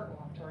my heart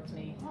walk towards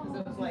me. Because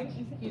it was like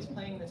he was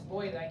playing this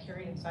boy that I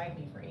carried inside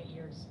me for 8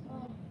 years.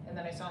 And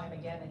then I saw him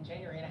again in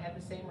January and I had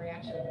the same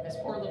reaction. This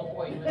poor little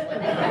boy who was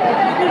like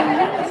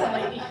this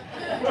lady,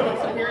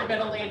 this weird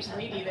middle-aged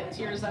lady that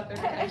tears up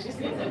every time she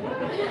sees him.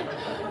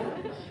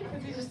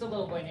 Because he's just a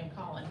little boy named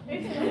Colin.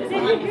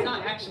 He's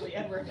not actually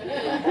Edward.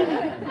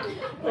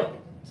 But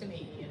to me,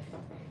 he is.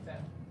 So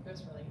it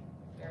was really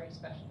very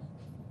special.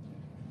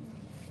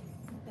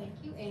 Thank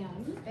you,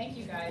 Anne. Thank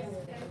you, guys.